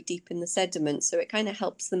themselves very deep in the sediment. So it kind of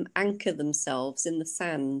helps them anchor themselves in the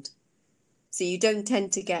sand. So you don't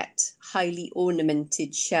tend to get highly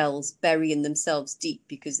ornamented shells burying themselves deep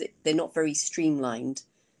because they're not very streamlined.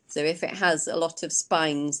 So if it has a lot of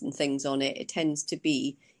spines and things on it, it tends to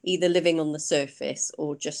be either living on the surface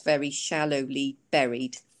or just very shallowly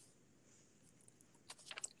buried.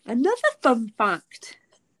 Another fun fact.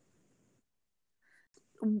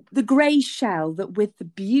 The grey shell that with the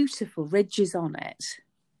beautiful ridges on it.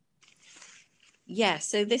 Yeah,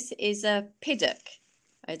 so this is a piddock.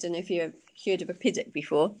 I don't know if you've heard of a piddock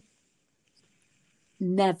before.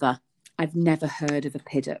 Never. I've never heard of a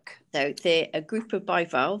piddock. So they're a group of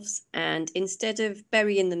bivalves, and instead of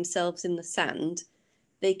burying themselves in the sand,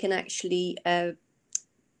 they can actually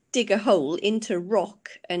dig a hole into rock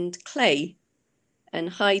and clay and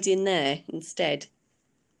hide in there instead.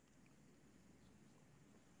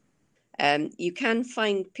 You can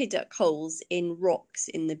find piddock holes in rocks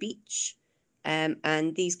in the beach,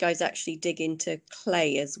 and these guys actually dig into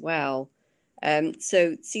clay as well.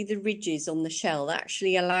 So see the ridges on the shell, that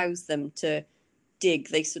actually allows them to dig.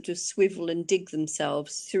 They sort of swivel and dig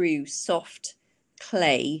themselves through soft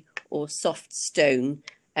clay or soft stone.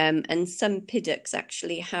 And some piddocks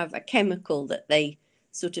actually have a chemical that they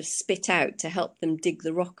sort of spit out to help them dig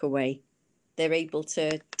the rock away. They're able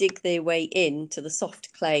to dig their way into the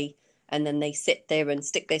soft clay, and then they sit there and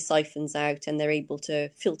stick their siphons out, and they're able to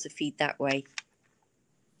filter feed that way.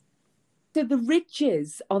 So the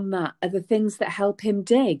ridges on that are the things that help him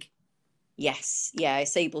dig? Yes, yeah,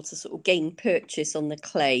 it's able to sort of gain purchase on the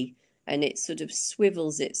clay, and it sort of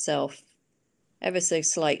swivels itself ever so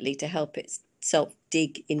slightly to help itself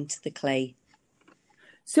dig into the clay.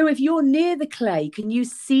 So if you're near the clay, can you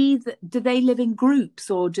see that? Do they live in groups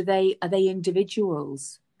or are they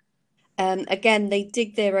individuals? Again, they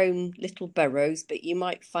dig their own little burrows, but you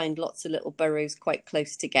might find lots of little burrows quite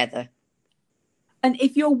close together. And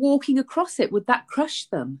if you're walking across it, would that crush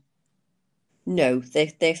them? No,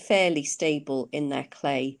 they're fairly stable in their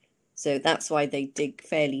clay. So that's why they dig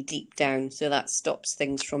fairly deep down. So that stops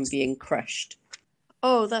things from being crushed.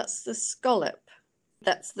 Oh, that's the scallop.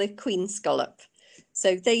 That's the queen scallop.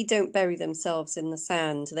 So they don't bury themselves in the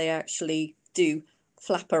sand. They actually do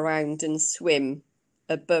flap around and swim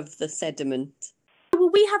above the sediment. Well,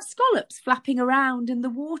 we have scallops flapping around in the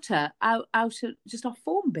water out just off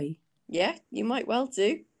Formby. Yeah, you might well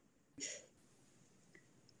do.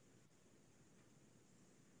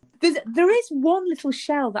 There is one little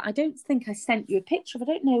shell that I don't think I sent you a picture of. I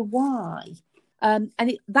don't know why. And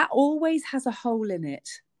that always has a hole in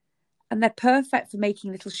it. And they're perfect for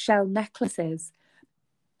making little shell necklaces.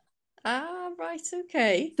 Ah, right,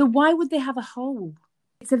 okay. So why would they have a hole?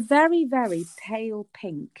 It's a very, very pale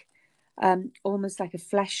pink, almost like a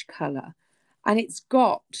flesh colour. And it's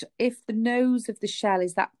got, if the nose of the shell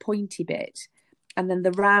is that pointy bit, and then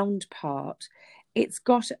the round part, it's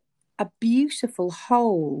got a beautiful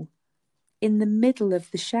hole in the middle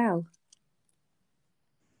of the shell.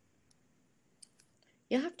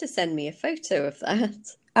 You'll have to send me a photo of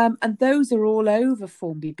that. And those are all over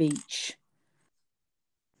Formby Beach.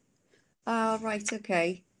 Ah, right,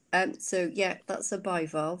 okay. So yeah, that's a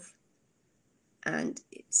bivalve, and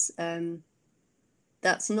it's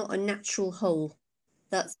that's not a natural hole.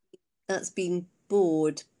 That's been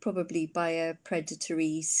bored probably by a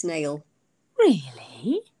predatory snail.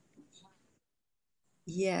 Really?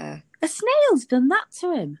 Yeah. A snail's done that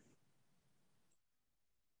to him?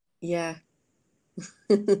 Yeah.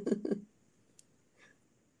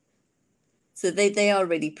 So they are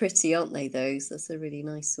really pretty, aren't they, those? That's a really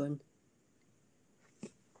nice one.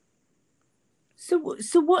 So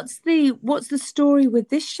what's the story with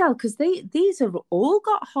this shell? Because these have all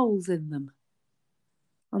got holes in them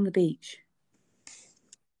on the beach.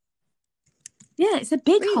 Yeah, it's a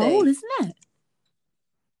big hole, isn't it?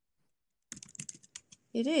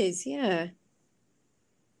 It is, yeah.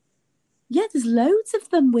 Yeah, there's loads of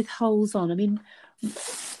them with holes on. I mean,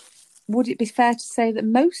 would it be fair to say that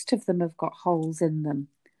most of them have got holes in them?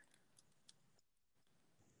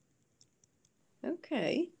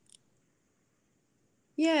 Okay.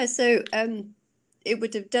 Yeah, so it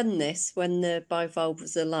would have done this when the bivalve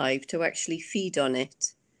was alive to actually feed on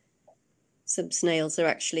it. Some snails are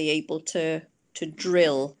actually able to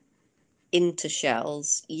drill into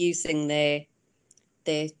shells using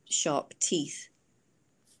their sharp teeth,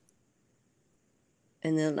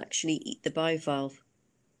 and they'll actually eat the bivalve.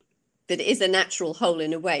 But it is a natural hole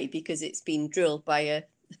in a way because it's been drilled by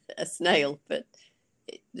a snail, but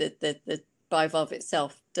the bivalve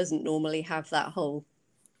itself doesn't normally have that hole.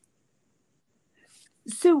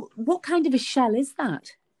 So what kind of a shell is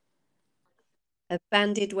that? A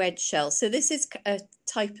banded wedge shell. So this is a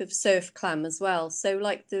type of surf clam as well. So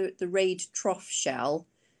like the rayed trough shell,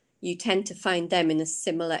 you tend to find them in a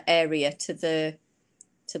similar area to the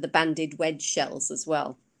banded wedge shells as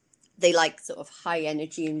well. They like sort of high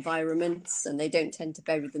energy environments, and they don't tend to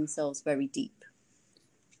bury themselves very deep.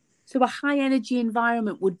 So a high energy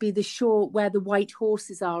environment would be the shore where the white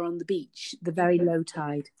horses are on the beach, the very low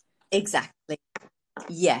tide. Exactly.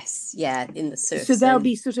 Yes. Yeah. In the surf So they'll zone.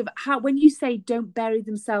 be sort of, how, when you say don't bury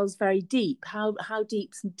themselves very deep, how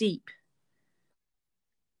deep's deep?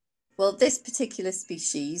 Well, this particular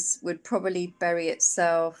species would probably bury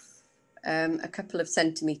itself a couple of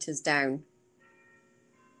centimetres down.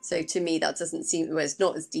 So to me, that doesn't seem, well, it's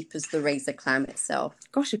not as deep as the razor clam itself.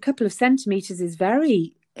 Gosh, a couple of centimetres is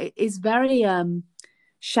very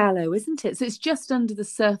shallow, isn't it? So it's just under the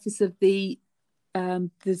surface of the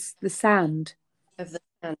sand. Of the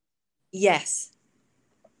sand. Yes.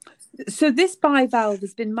 So this bivalve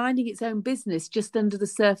has been minding its own business just under the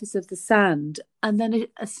surface of the sand, and then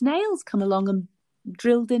a snail's come along and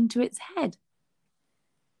drilled into its head.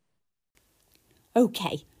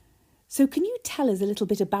 Okay, so can you tell us a little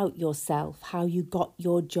bit about yourself, how you got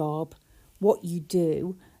your job, what you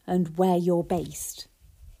do, and where you're based?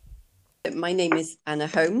 My name is Anna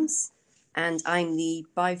Holmes, and I'm the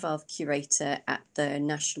bivalve curator at the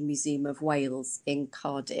National Museum of Wales in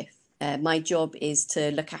Cardiff. My job is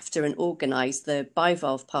to look after and organise the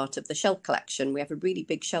bivalve part of the shell collection. We have a really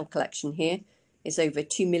big shell collection here. It's over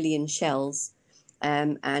 2 million shells,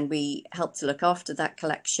 and we help to look after that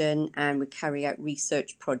collection, and we carry out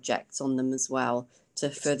research projects on them as well to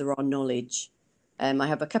further our knowledge. I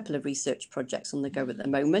have a couple of research projects on the go at the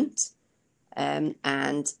moment,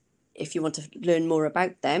 and if you want to learn more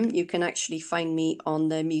about them, you can actually find me on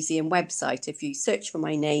the museum website. If you search for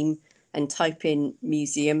my name and type in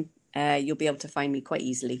museum, you'll be able to find me quite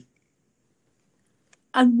easily.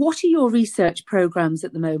 And what are your research programmes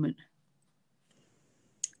at the moment?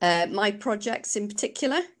 My projects in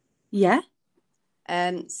particular? Yeah.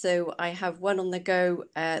 So I have one on the go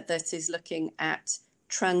that is looking at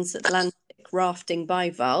transatlantic rafting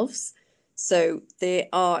bivalves. So there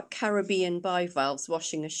are Caribbean bivalves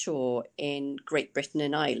washing ashore in Great Britain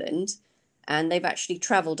and Ireland, and they've actually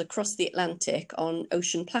travelled across the Atlantic on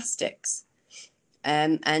ocean plastics.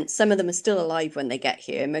 And some of them are still alive when they get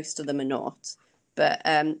here, most of them are not. But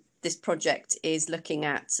this project is looking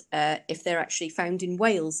at if they're actually found in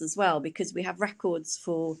Wales as well, because we have records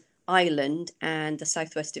for Ireland and the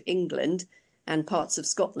southwest of England and parts of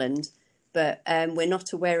Scotland, but we're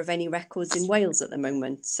not aware of any records in Wales at the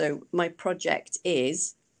moment. So my project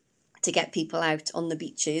is to get people out on the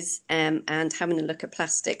beaches and having a look at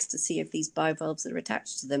plastics to see if these bivalves are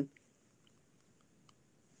attached to them.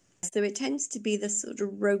 So it tends to be the sort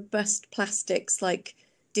of robust plastics like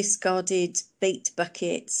discarded bait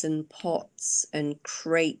buckets and pots and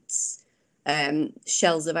crates.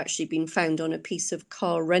 Shells have actually been found on a piece of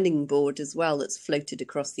car running board as well that's floated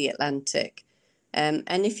across the Atlantic. And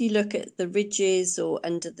if you look at the ridges or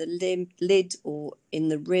under the lid or in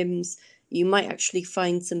the rims, you might actually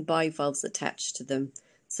find some bivalves attached to them.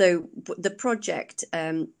 So the project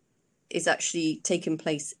is actually taking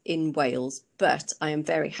place in Wales, but I am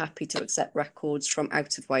very happy to accept records from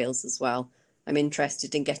out of Wales as well. I'm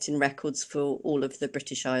interested in getting records for all of the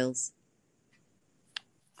British Isles.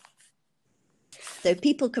 So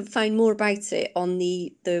people can find more about it on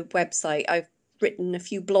the website. I've written a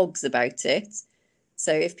few blogs about it.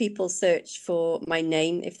 So if people search for my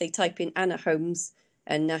name, if they type in Anna Holmes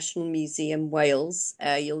and National Museum Wales,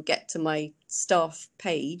 you'll get to my staff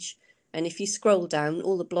page. And if you scroll down,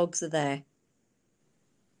 all the blogs are there.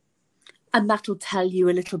 And that'll tell you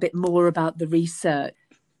a little bit more about the research.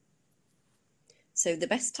 So the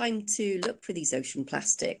best time to look for these ocean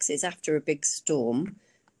plastics is after a big storm.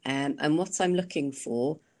 And what I'm looking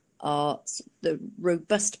for are the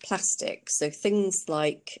robust plastics. So things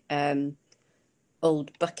like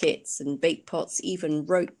old buckets and bait pots, even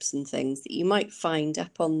ropes and things that you might find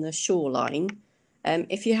up on the shoreline.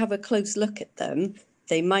 If you have a close look at them,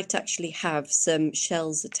 they might actually have some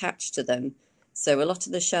shells attached to them. So a lot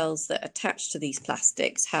of the shells that attach to these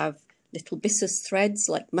plastics have little viscous threads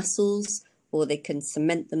like mussels, or they can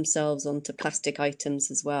cement themselves onto plastic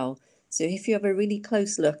items as well. So if you have a really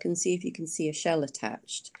close look and see if you can see a shell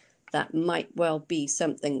attached, that might well be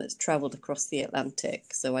something that's travelled across the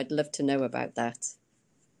Atlantic. So I'd love to know about that.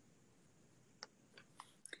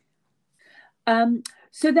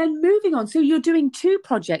 So then moving on, so you're doing two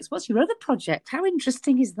projects. What's your other project? How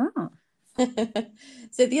interesting is that?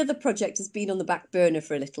 So the other project has been on the back burner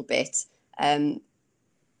for a little bit.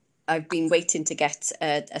 I've been waiting to get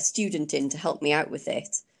a student in to help me out with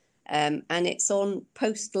it. And it's on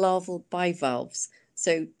post-larval bivalves.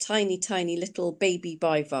 So tiny, tiny little baby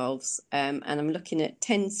bivalves. And I'm looking at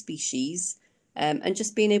 10 species and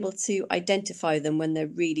just being able to identify them when they're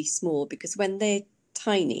really small, because when they're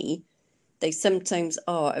tiny, they sometimes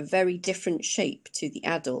are a very different shape to the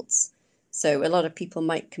adults. So a lot of people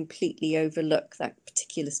might completely overlook that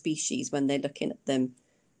particular species when they're looking at them.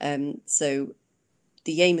 So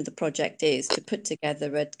the aim of the project is to put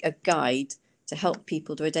together a guide to help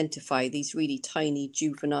people to identify these really tiny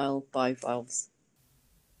juvenile bivalves.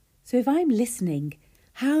 So if I'm listening,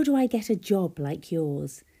 how do I get a job like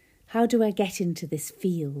yours? How do I get into this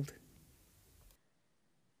field?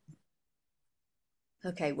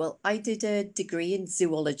 Okay, well, I did a degree in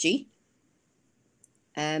zoology,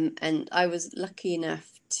 and I was lucky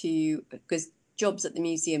enough to, because jobs at the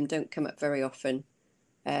museum don't come up very often.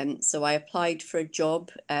 So I applied for a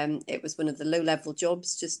job. It was one of the low-level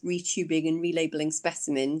jobs, just retubing and relabeling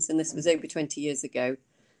specimens, and this was over 20 years ago.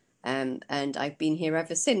 And I've been here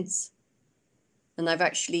ever since. And I've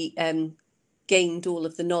actually gained all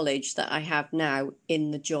of the knowledge that I have now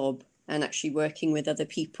in the job and actually working with other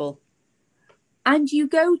people. And you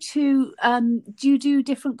go to, do you do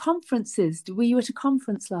different conferences? Were you at a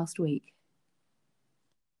conference last week?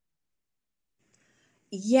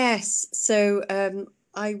 Yes. So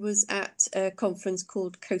I was at a conference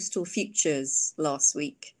called Coastal Futures last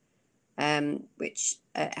week, which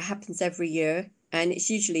happens every year. And it's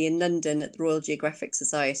usually in London at the Royal Geographic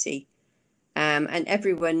Society. And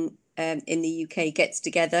everyone in the UK gets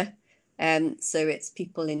together. So it's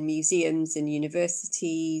people in museums and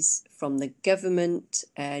universities, from the government,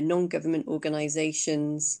 non-government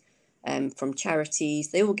organisations, from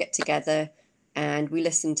charities. They all get together and we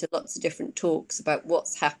listen to lots of different talks about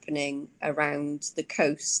what's happening around the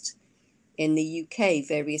coast in the UK,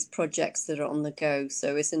 various projects that are on the go.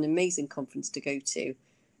 So it's an amazing conference to go to.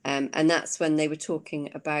 And that's when they were talking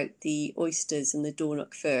about the oysters and the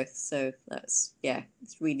Dornoch Firth. So that's, yeah,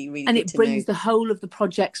 it's really, really And good it to brings know. the whole of the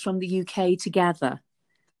projects from the UK together.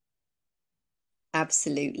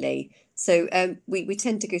 Absolutely. So we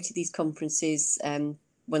tend to go to these conferences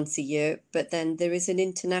once a year, but then there is an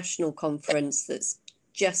international conference that's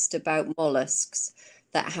just about mollusks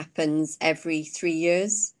that happens every 3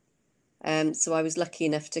 years. So I was lucky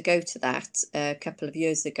enough to go to that a couple of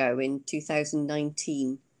years ago in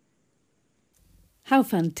 2019. How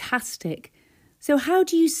fantastic. So how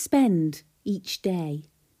do you spend each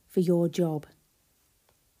day for your job?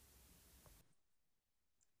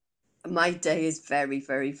 My day is very,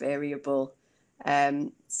 very variable.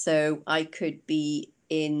 So I could be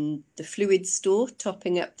in the fluid store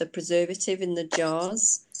topping up the preservative in the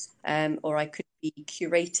jars, or I could be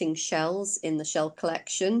curating shells in the shell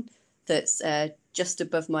collection that's just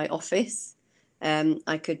above my office.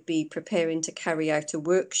 I could be preparing to carry out a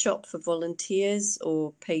workshop for volunteers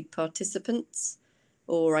or paid participants,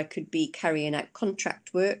 or I could be carrying out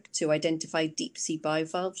contract work to identify deep sea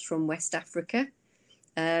bivalves from West Africa,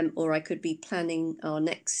 or I could be planning our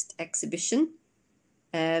next exhibition.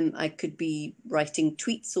 I could be writing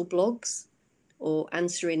tweets or blogs, or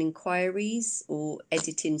answering inquiries, or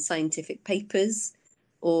editing scientific papers,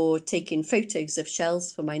 or taking photos of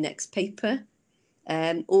shells for my next paper.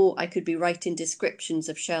 Or I could be writing descriptions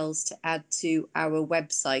of shells to add to our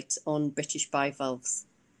website on British bivalves.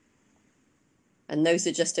 And those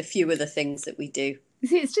are just a few of the things that we do.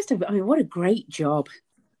 See, it's just, what a great job.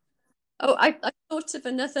 Oh, I thought of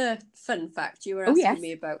another fun fact. You were Oh, asking yes.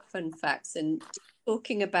 me about fun facts and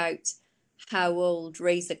talking about how old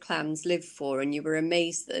razor clams live for, and you were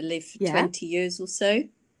amazed that they live for 20 years or so.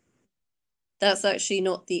 That's actually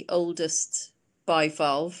not the oldest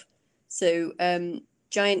bivalve. So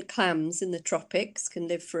giant clams in the tropics can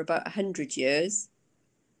live for about 100 years.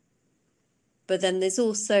 But then there's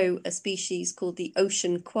also a species called the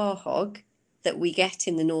ocean quahog that we get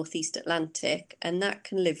in the Northeast Atlantic, and that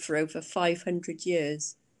can live for over 500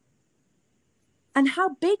 years. And how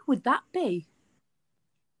big would that be?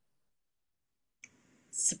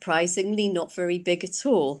 Surprisingly, not very big at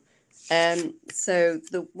all. So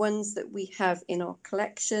the ones that we have in our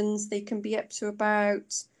collections, they can be up to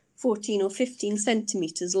about 14 or 15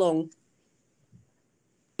 centimetres long.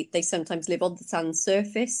 They sometimes live on the sand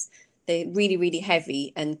surface. They're really, really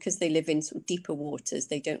heavy, and because they live in sort of deeper waters,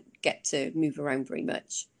 they don't get to move around very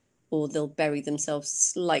much, or they'll bury themselves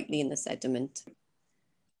slightly in the sediment.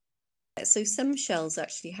 So some shells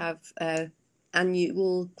actually have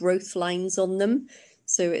annual growth lines on them.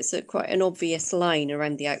 So it's quite an obvious line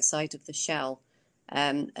around the outside of the shell.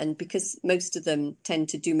 And because most of them tend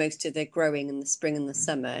to do most of their growing in the spring and the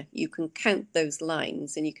summer, you can count those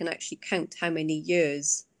lines and you can actually count how many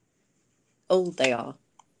years old they are.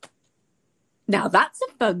 Now that's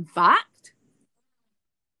a fun fact.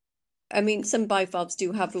 I mean, some bivalves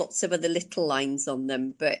do have lots of other little lines on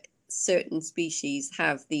them, but certain species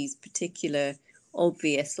have these particular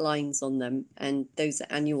obvious lines on them, and those are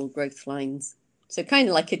annual growth lines. So kind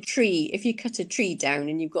of like a tree. If you cut a tree down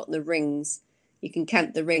and you've got the rings, you can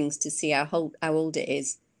count the rings to see how old it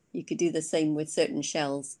is. You could do the same with certain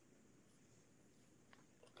shells.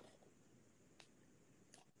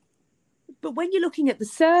 But when you're looking at the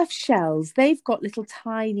surf shells, they've got little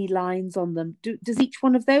tiny lines on them. Does each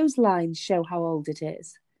one of those lines show how old it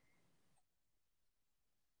is?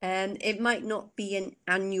 It might not be an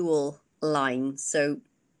annual line, so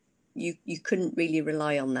you couldn't really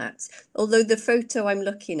rely on that. Although the photo I'm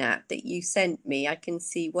looking at that you sent me, I can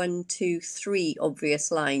see 1, 2, 3 obvious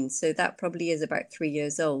lines. So that probably is about 3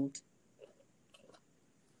 years old.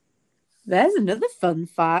 There's another fun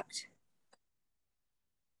fact.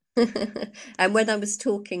 And when I was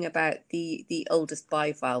talking about the oldest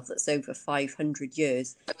bivalve that's over 500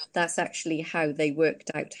 years, that's actually how they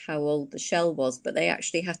worked out how old the shell was. But they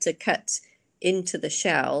actually had to cut into the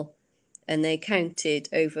shell, and they counted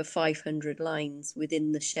over 500 lines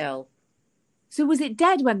within the shell. So was it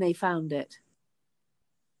dead when they found it?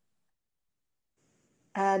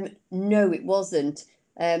 No, it wasn't.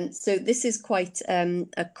 So this is quite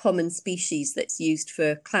a common species that's used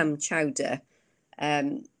for clam chowder.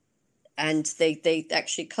 And they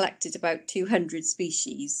actually collected about 200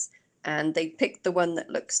 species, and they picked the one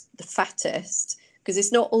that looks the fattest, because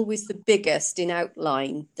it's not always the biggest in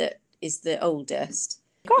outline that is the oldest.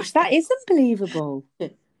 Gosh, that is unbelievable,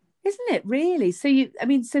 isn't it? Really? So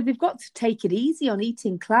so they've got to take it easy on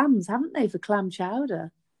eating clams, haven't they, for clam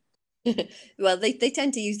chowder? Well, they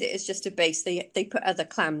tend to use it as just a base. They put other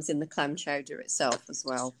clams in the clam chowder itself as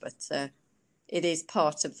well, but it is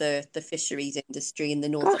part of the fisheries industry in the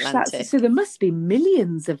North Atlantic. So there must be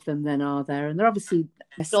millions of them then, are there? And they're obviously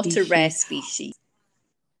not a rare species.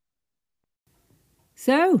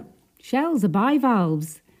 So, shells are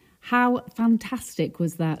bivalves. How fantastic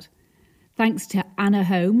was that? Thanks to Anna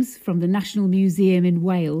Holmes from the National Museum in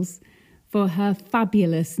Wales for her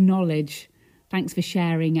fabulous knowledge. Thanks for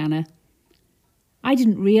sharing, Anna. I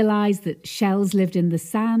didn't realise that shells lived in the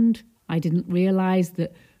sand. I didn't realise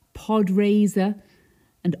that pod raiser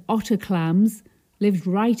and otter clams lived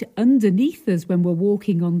right underneath us when we're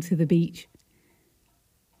walking onto the beach.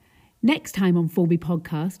 Next time on Formby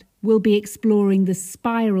Podcast, we'll be exploring the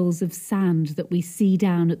spirals of sand that we see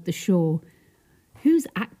down at the shore. Who's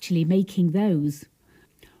actually making those?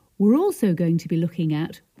 We're also going to be looking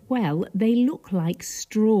at, well, they look like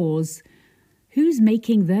straws. Who's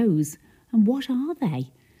making those, and what are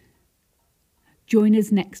they? Join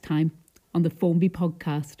us next time on the Formby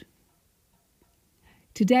Podcast.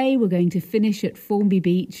 Today we're going to finish at Formby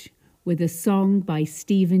Beach with a song by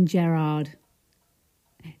Stephen Gerrard.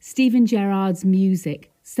 Stephen Gerrard's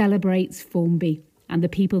music celebrates Formby and the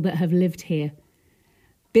people that have lived here.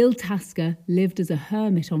 Bill Tasker lived as a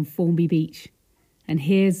hermit on Formby Beach, and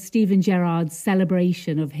here's Stephen Gerrard's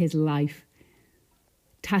celebration of his life.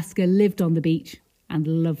 Tasker lived on the beach and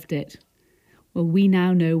loved it. Well, we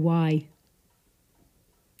now know why.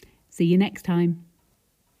 See you next time.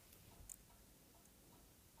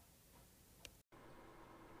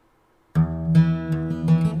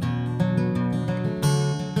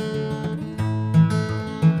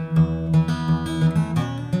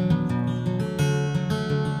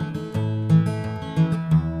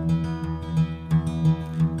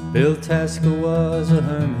 Bill Tasker was a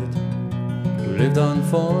hermit who lived on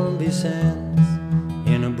Formby sands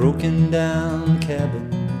in a broken down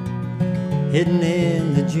cabin hidden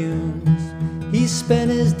in the dunes. He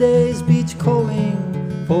spent his days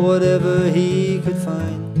beachcombing for whatever he could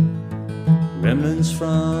find, remnants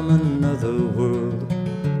from another world,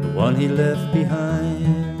 the one he left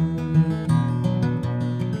behind.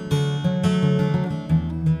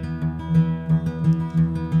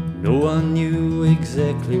 No one knew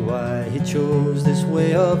exactly why he chose this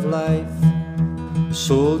way of life. A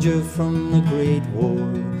soldier from the Great War,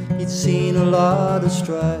 he'd seen a lot of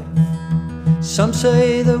strife. Some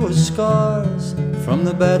say there were scars from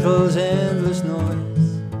the battle's endless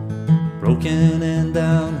noise. Broken and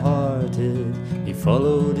downhearted, he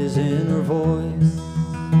followed his inner voice.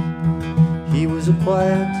 He was a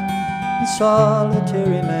quiet and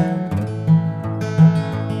solitary man,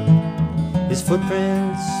 his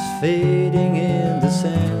footprints fading in the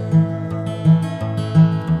sand.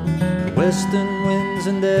 The western winds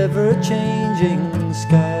and ever-changing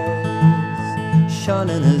skies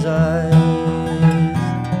shone in his eyes.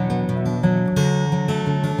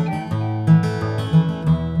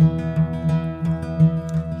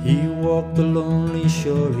 He walked the lonely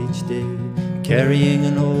shore each day, carrying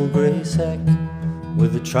an old grey sack.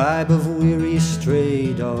 with a tribe of weary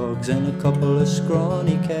stray dogs and a couple of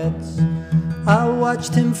scrawny cats. I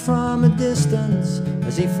watched him from a distance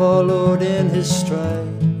as he followed in his stride,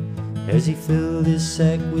 as he filled his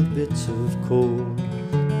sack with bits of coal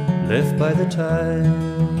left by the tide.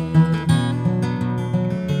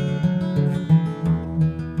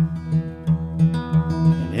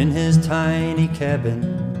 And in his tiny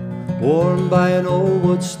cabin, warmed by an old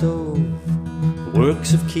wood stove, the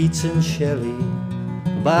works of Keats and Shelley,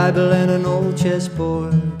 a Bible and an old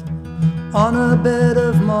chessboard. On a bed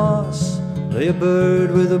of moss lay a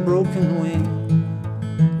bird with a broken wing.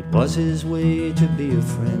 It was his way to be a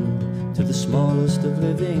friend to the smallest of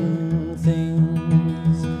living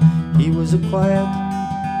things. He was a quiet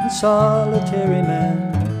and solitary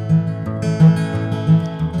man,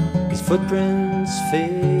 his footprints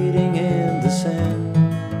fading in the sand.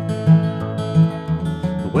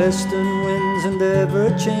 The western winds and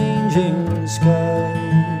ever-changing skies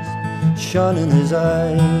shone in his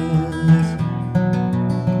eyes.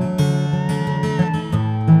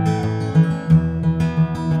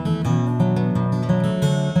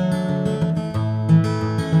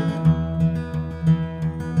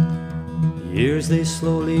 Years they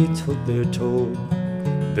slowly took their toll.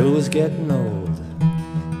 Bill was getting old.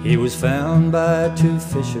 He was found by two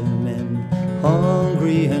fishermen,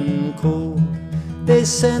 hungry and cold. They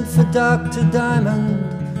sent for Dr. Diamond,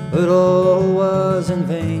 but all was in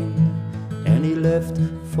vain, and he left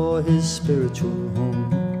for his spiritual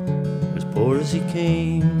home, as poor as he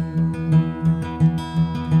came.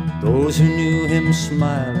 Those who knew him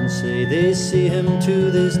smile and say they see him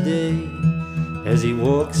to this day, as he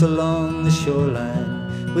walks along the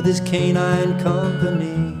shoreline with his canine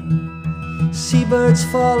company. Seabirds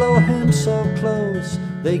follow him so close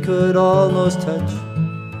they could almost touch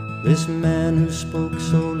this man who spoke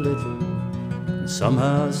so little and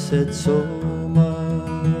somehow said so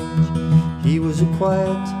much. He was a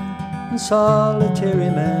quiet and solitary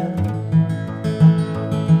man,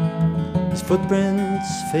 his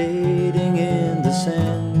footprints fading in the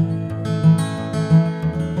sand.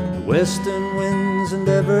 Western winds and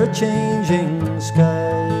ever-changing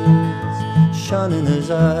skies shone in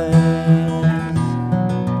his eyes.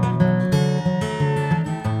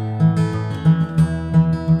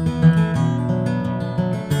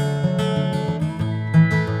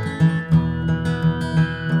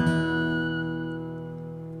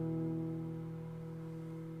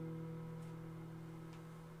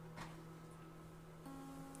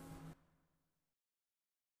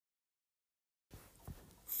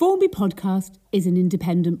 Formby Podcast is an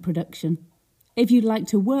independent production. If you'd like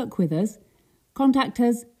to work with us, contact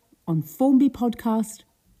us on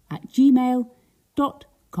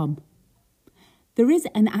formbypodcast@gmail.com. There is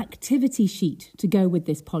an activity sheet to go with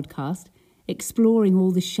this podcast, exploring all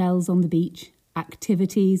the shells on the beach,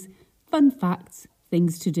 activities, fun facts,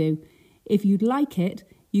 things to do. If you'd like it,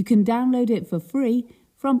 you can download it for free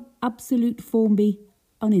from Absolute Formby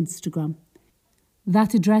on Instagram.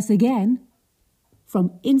 That address again,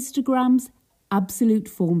 from Instagram's Absolute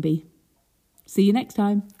Formby. See you next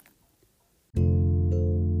time.